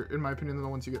nicer, in my opinion, than the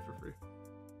ones you get for free.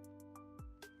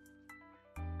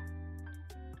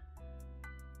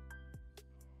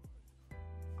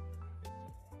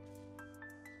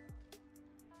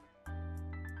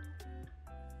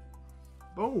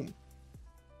 Boom.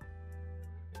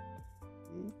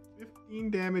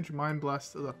 15 damage Mind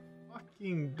Blast to the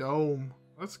fucking dome.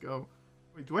 Let's go.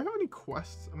 Wait, do I have any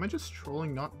quests? Am I just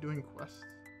trolling not doing quests?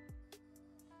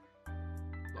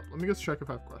 Stop. Let me just check if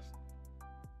I have quests.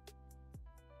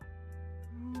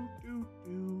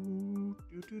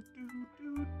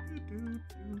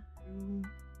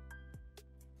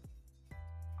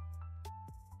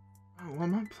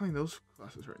 playing those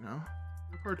classes right now.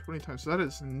 Required 20 times, so that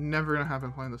is never gonna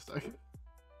happen playing this deck.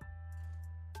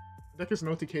 The deck is an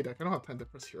OTK deck. I don't have time to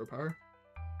press hero power.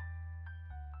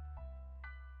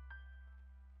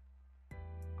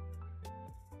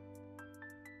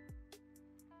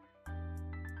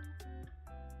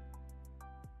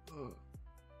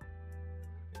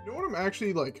 You know what I'm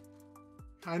actually like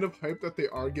kind of hyped that they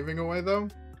are giving away though?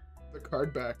 The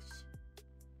card backs.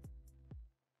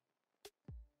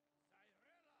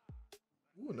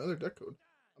 Ooh, another deck code.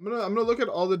 I'm gonna look at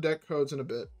all the deck codes in a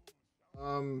bit.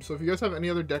 So if you guys have any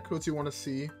other deck codes you want to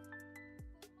see,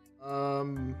 or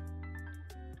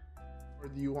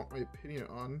do you want my opinion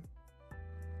on,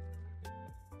 I'll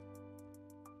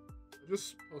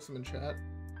just post them in chat.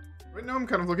 Right now I'm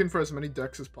kind of looking for as many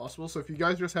decks as possible, so if you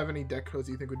guys just have any deck codes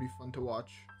you think would be fun to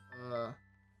watch, post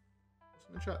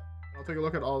them in chat. I'll take a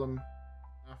look at all of them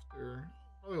after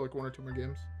probably like 1 or 2 more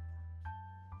games.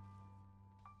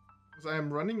 Because I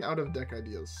am running out of deck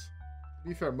ideas. To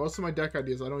be fair, most of my deck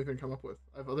ideas I don't even come up with.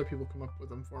 I have other people come up with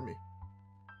them for me.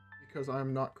 Because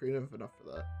I'm not creative enough for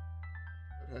that.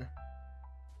 But hey.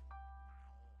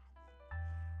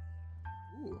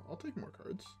 Ooh, I'll take more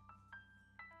cards.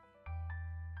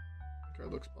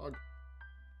 Card looks bog.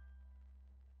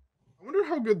 I wonder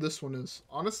how good this one is.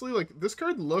 Honestly, like, this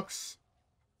card looks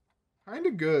kind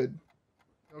of good.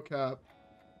 No cap.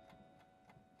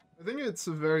 I think it's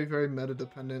very, very meta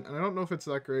dependent, and I don't know if it's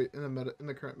that great in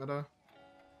the current meta.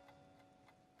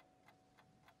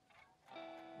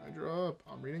 Can I draw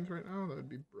palm readings right now? That would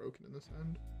be broken in this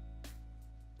end.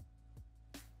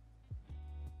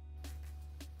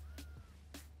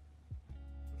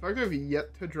 The fact that I've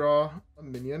yet to draw a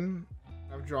minion,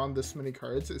 I've drawn this many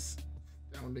cards, is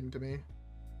astounding to me.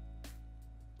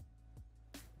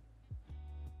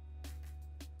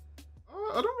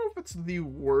 I don't know if it's the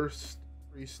worst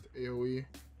priest AoE.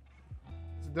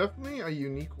 It's definitely a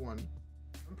unique one.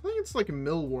 I'm playing it's like a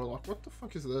mill warlock. What the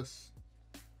fuck is this?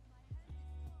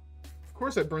 Of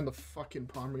course I burned the fucking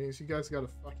palm readings. You guys gotta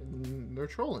fucking... They're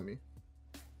trolling me.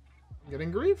 I'm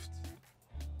getting griefed.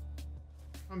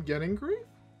 I'm getting griefed.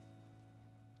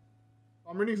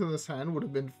 Palm readings in this hand would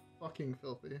have been fucking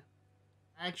filthy.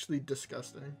 Actually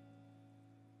disgusting.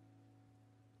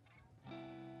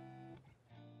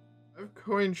 I've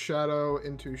coined Shadow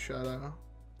into Shadow.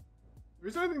 The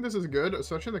reason I think this is good,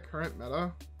 especially in the current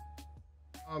meta,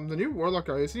 the new Warlock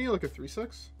guy, isn't he like a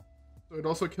 3/6? So it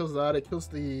also kills that. It kills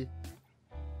the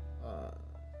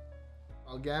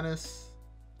Malygos.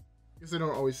 Because they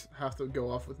don't always have to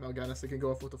go off with Malygos. They can go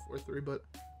off with a 4/3, but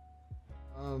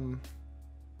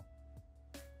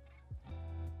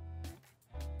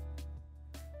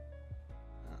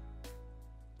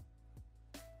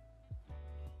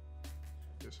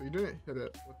so you didn't hit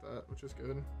it with that, which is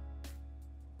good.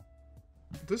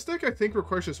 This deck, I think,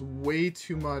 requires just way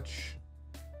too much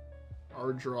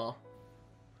card draw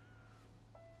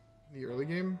in the early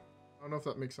game. I don't know if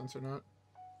that makes sense or not.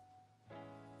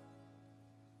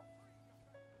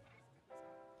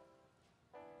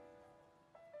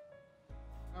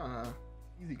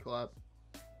 Easy clap.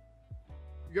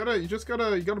 You just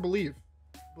gotta believe.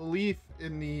 Belief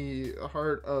in the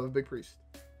heart of Big Priest.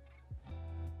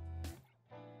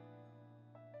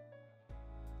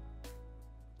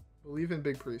 Believe in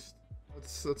Big Priest.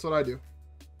 That's what I do.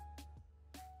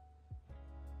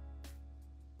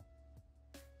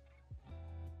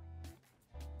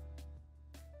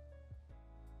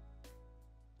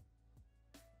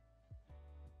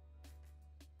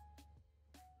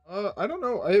 I don't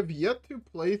know. I have yet to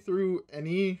play through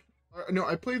any... no,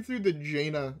 I played through the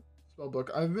Jaina spellbook.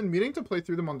 I've been meaning to play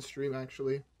through them on stream,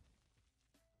 actually. You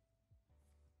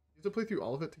have to play through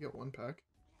all of it to get one pack.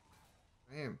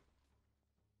 Damn.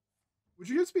 Would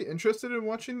you guys be interested in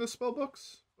watching the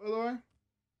spellbooks, by the way?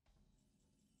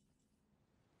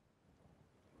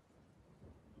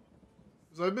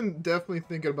 Because I've been definitely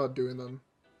thinking about doing them.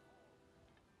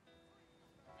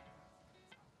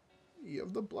 Key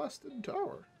of the Blasted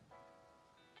Tower.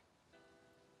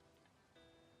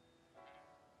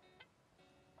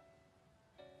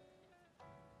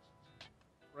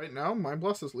 Right now, Mind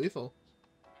Blast is lethal.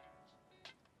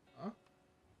 Huh?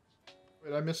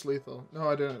 Wait, I missed lethal. No,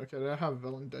 I didn't. Okay, I didn't have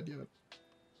Velen dead yet.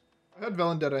 If I had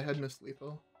Velen dead, I had missed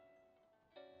lethal.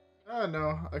 Ah,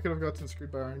 no. I could have gotten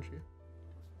screwed by RNG.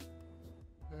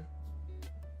 Okay.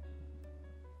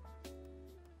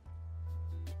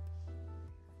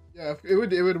 Yeah, it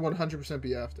would 100%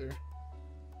 be after.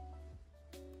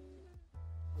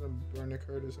 Gonna burn a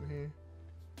card, isn't he?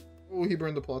 Oh, he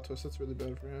burned the plot twist. That's really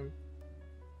bad for him.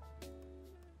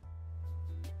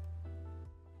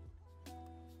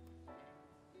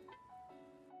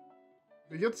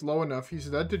 If he gets low enough, he's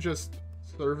dead to just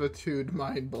Servitude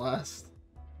Mind Blast.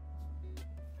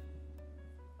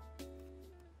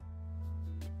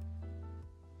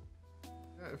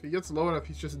 Yeah, if he gets low enough,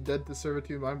 he's just dead to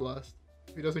Servitude Mind Blast.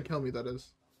 If he doesn't kill me, that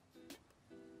is.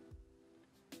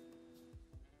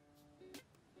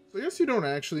 So I guess you don't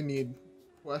actually need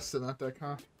quests in that deck,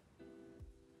 huh?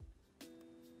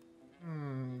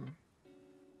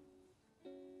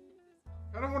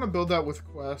 I don't want to build that with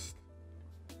quest.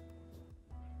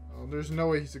 Oh, there's no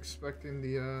way he's expecting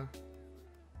the,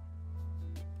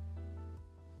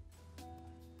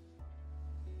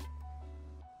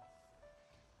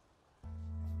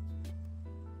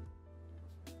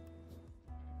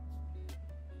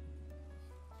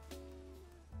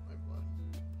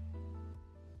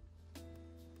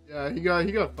 Yeah,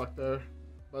 he got fucked there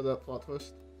by that plot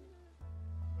twist.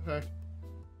 Okay.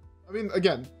 I mean,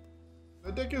 again,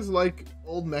 that deck is like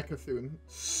old Mechathune.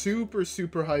 Super,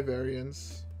 super high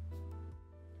variance.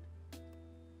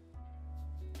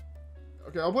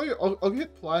 Okay, I'll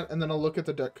hit plat and then I'll look at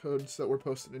the deck codes that were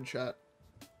posted in chat.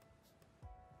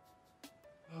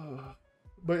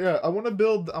 But yeah, I want to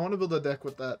build a deck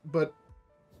with that, but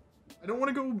I don't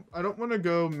want to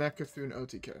go Mechathune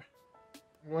OTK.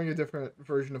 I'm going a different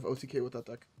version of OTK with that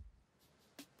deck.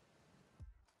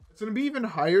 It's going to be even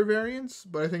higher variance,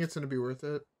 but I think it's going to be worth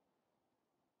it.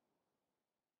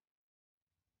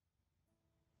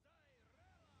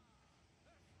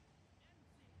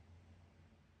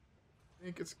 I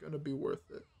think it's going to be worth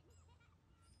it.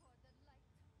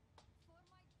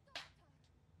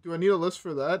 Do I need a list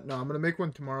for that? No, I'm going to make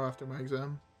one tomorrow after my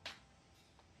exam.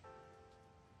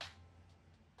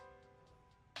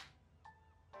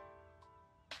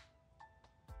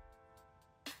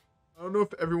 I don't know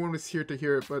if everyone was here to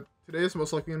hear it, but today is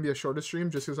most likely going to be a shorter stream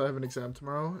just because I have an exam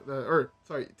tomorrow.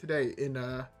 Today in,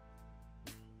 at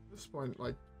this point,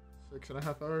 like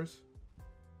 6.5 hours.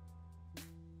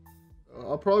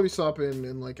 I'll probably stop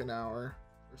in like an hour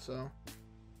or so.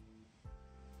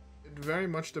 It very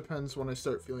much depends when I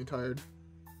start feeling tired.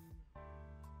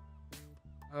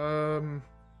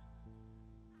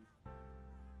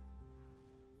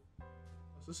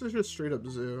 This is just straight up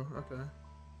zoo. Okay.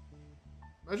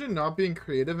 Imagine not being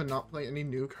creative and not playing any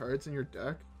new cards in your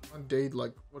deck on day,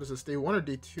 like, what is this, day 1 or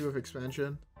day 2 of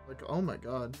expansion? Like, oh my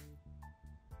god.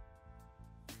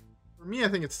 For me, I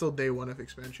think it's still day 1 of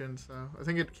expansion, so I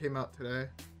think it came out today.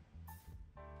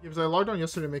 Yeah, because I logged on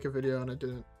yesterday to make a video and I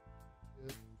didn't.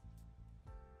 Yeah.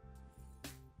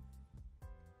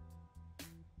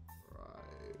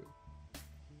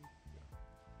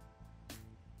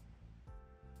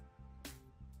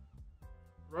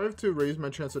 Right. Thrive to raise my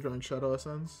chance of drawing Shadow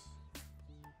Essence.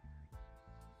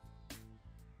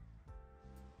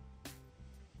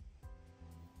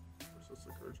 What's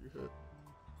the card you hit?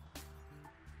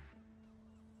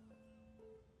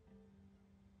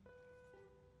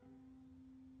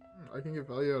 I can get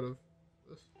value out of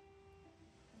this.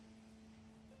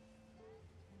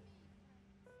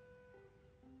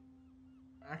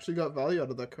 I actually got value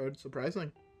out of that card,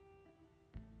 surprising.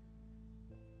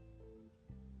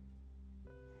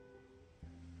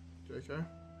 JK.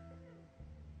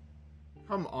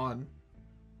 Come on.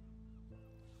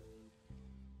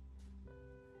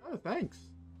 Oh, thanks.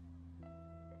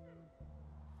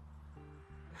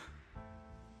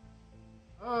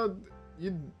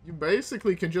 You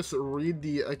basically can just read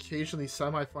the occasionally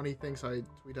semi-funny things I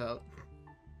tweet out.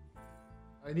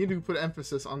 I need to put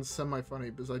emphasis on semi-funny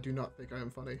because I do not think I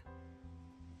am funny.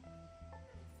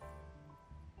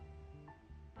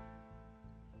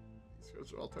 These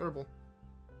cards are all terrible.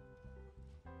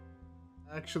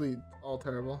 Actually, all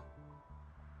terrible.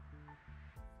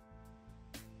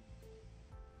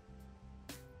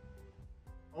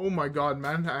 Oh my god,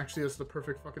 man actually has the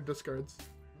perfect fucking discards.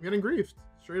 I'm getting griefed.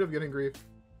 Straight up getting griefed.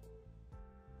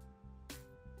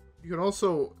 You can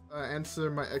also answer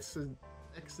my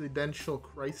existential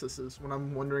crises when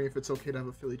I'm wondering if it's okay to have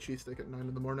a Philly cheesesteak at 9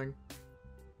 in the morning.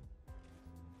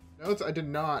 No, I did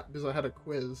not, because I had a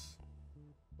quiz.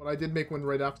 But I did make one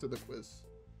right after the quiz.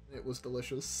 It was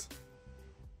delicious.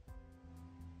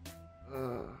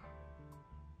 I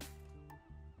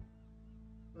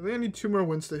think I need 2 more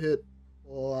wins to hit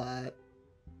flat.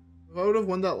 If I would have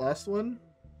won that last one...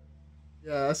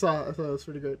 Yeah, I thought it was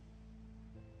pretty good.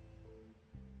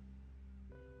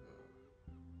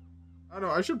 I don't know,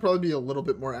 I should probably be a little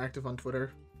bit more active on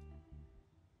Twitter.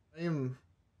 I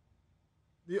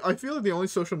feel like the only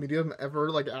social media I'm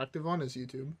ever, like, active on is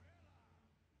YouTube.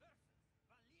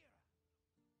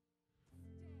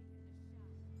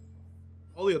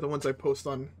 All the other ones I post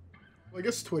on, well, I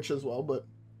guess Twitch as well, but...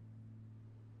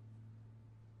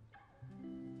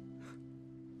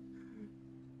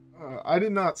 I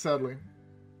did not, sadly.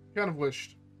 Kind of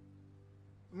wished.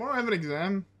 Tomorrow I have an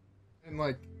exam, and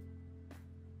like,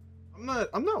 I'm not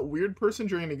a weird person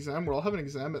during an exam where I'll have an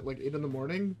exam at like 8 in the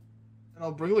morning, and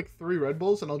I'll bring like 3 Red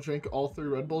Bulls and I'll drink all 3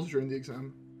 Red Bulls during the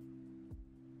exam.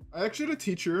 I actually had a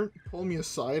teacher pull me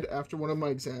aside after one of my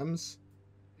exams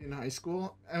in high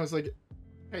school, and I was like,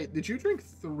 "Hey, did you drink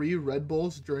 3 Red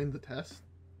Bulls during the test?"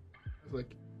 I was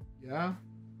like, "Yeah."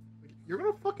 Like, you're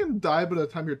gonna fucking die by the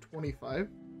time you're 25.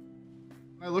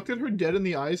 And I looked at her dead in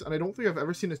the eyes, and I don't think I've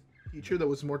ever seen a teacher that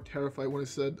was more terrified when I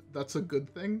said, "That's a good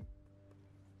thing."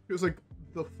 He was like,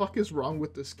 "The fuck is wrong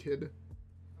with this kid?"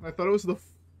 And I thought it was the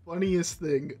funniest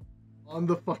thing on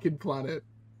the fucking planet.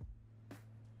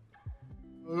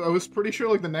 I was pretty sure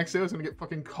like the next day I was gonna get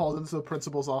fucking called into the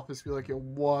principal's office, be like, "Yo,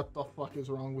 what the fuck is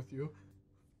wrong with you?"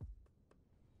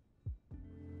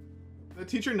 The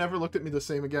teacher never looked at me the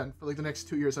same again for like the next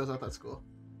 2 years I was at that school.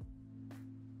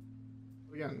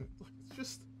 Again, it's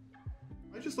just,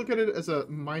 I just look at it as a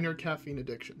minor caffeine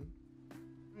addiction.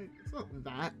 Right? It's not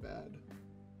that bad.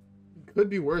 It could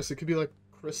be worse. It could be like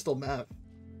crystal meth.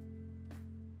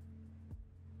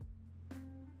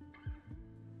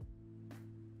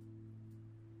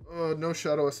 No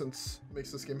Shadow Essence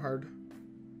makes this game hard.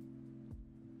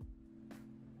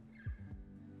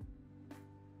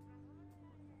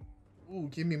 Ooh,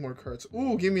 give me more cards.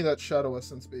 Ooh, give me that Shadow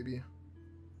Essence, baby.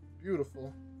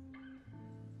 Beautiful.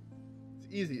 It's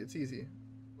easy, it's easy.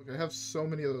 Look, I have so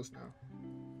many of those now.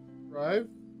 Drive.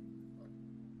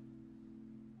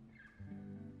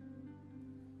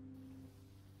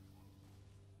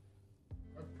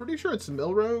 I'm pretty sure it's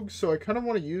Mill Rogue, so I kind of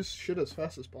want to use shit as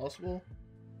fast as possible.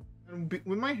 And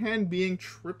with my hand being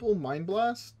triple Mind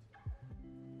Blast,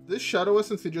 this Shadow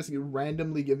Essence could just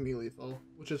randomly give me lethal,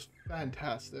 which is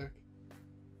fantastic.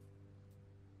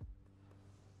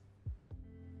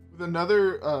 With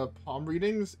another palm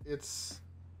readings, it's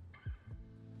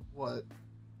what?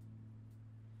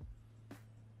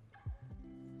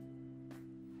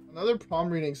 Another palm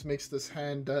readings makes this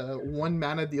hand 1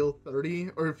 mana deal 30,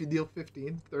 or if you deal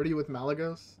 15, 30 with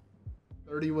Malygos,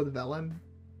 30 with Velen,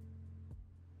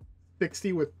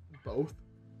 60 with both.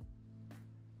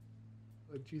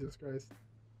 Like, Jesus Christ.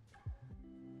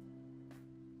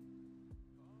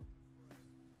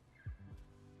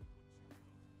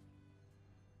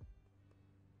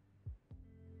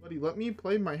 Buddy, let me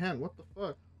play my hand. What the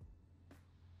fuck?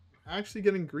 I'm actually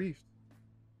getting griefed.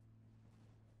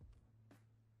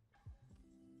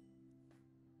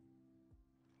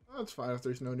 Oh, that's fine if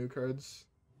there's no new cards.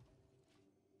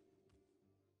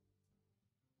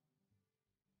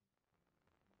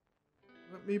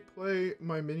 Let me play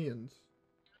my minions.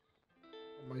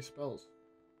 My spells.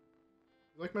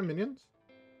 You like my minions?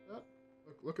 Yeah.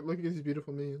 Look at these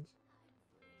beautiful minions.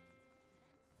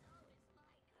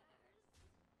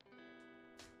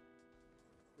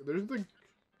 There's the...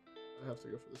 I have to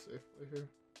go for the safe play here.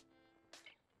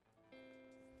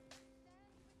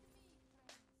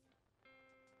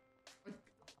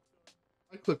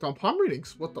 I clicked on palm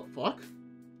readings. What the fuck?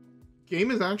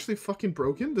 Game is actually fucking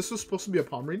broken? This was supposed to be a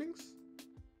palm readings?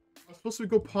 I was supposed to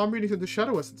go palm readings into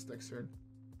Shadow Essence next turn.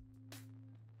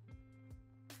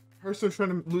 Hearthstone's trying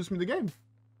to lose me the game.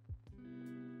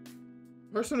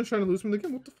 Hearthstone is trying to lose me the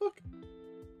game. What the fuck?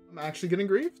 I'm actually getting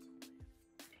griefed.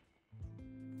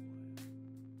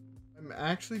 I'm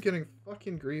actually getting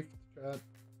fucking griefed, chat.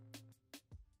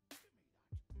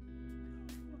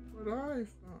 What would I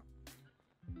fuck?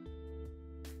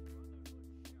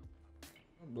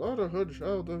 Brotherhood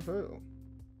shall prevail.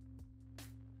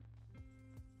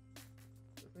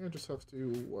 I think I just have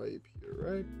to wipe here,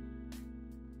 right?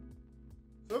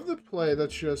 So I have the play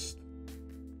that's just...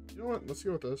 You know what? Let's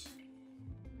go with this.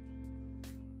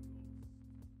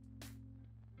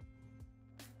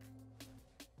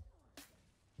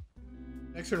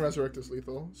 Next turn, Resurrect is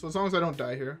lethal. So as long as I don't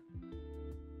die here.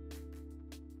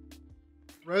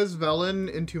 Res Velen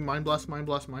into Mind Blast, Mind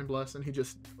Blast, Mind Blast, and he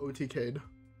just OTK'd.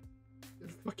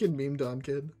 Get fucking memed on,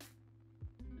 kid.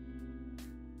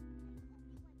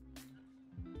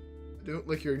 I don't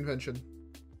like your invention.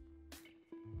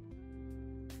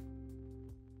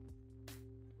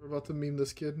 We're about to meme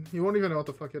this kid. He won't even know what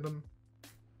the fuck hit him.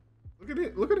 Look at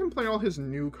it. Look at him playing all his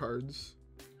new cards.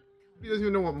 He doesn't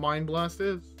even know what Mind Blast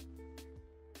is.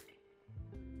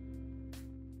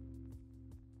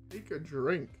 Take a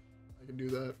drink. I can do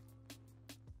that.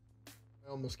 I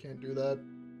almost can't do that.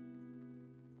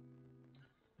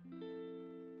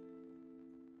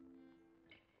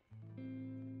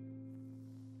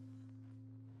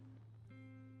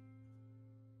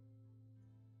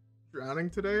 Drowning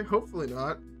today? Hopefully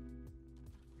not.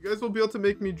 You guys will be able to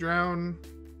make me drown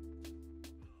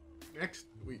next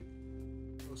week.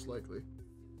 most likely.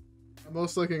 I'm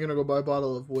most likely gonna go buy a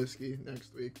bottle of whiskey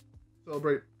next week.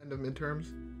 Celebrate end of midterms.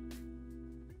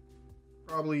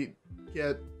 Probably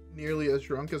get nearly as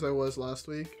drunk as I was last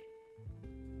week.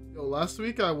 Yo, last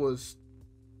week I was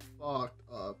fucked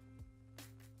up.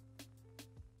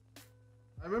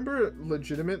 I remember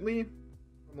legitimately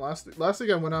from last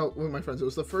week I went out with my friends. It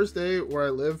was the first day where I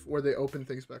live where they open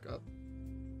things back up.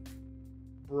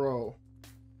 Bro.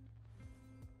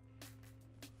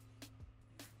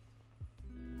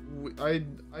 I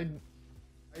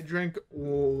drank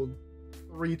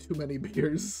 3 too many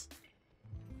beers.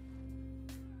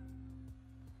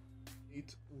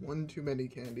 Ate 1 too many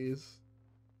candies.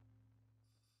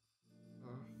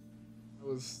 I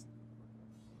was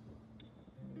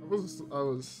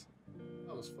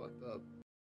fucked up.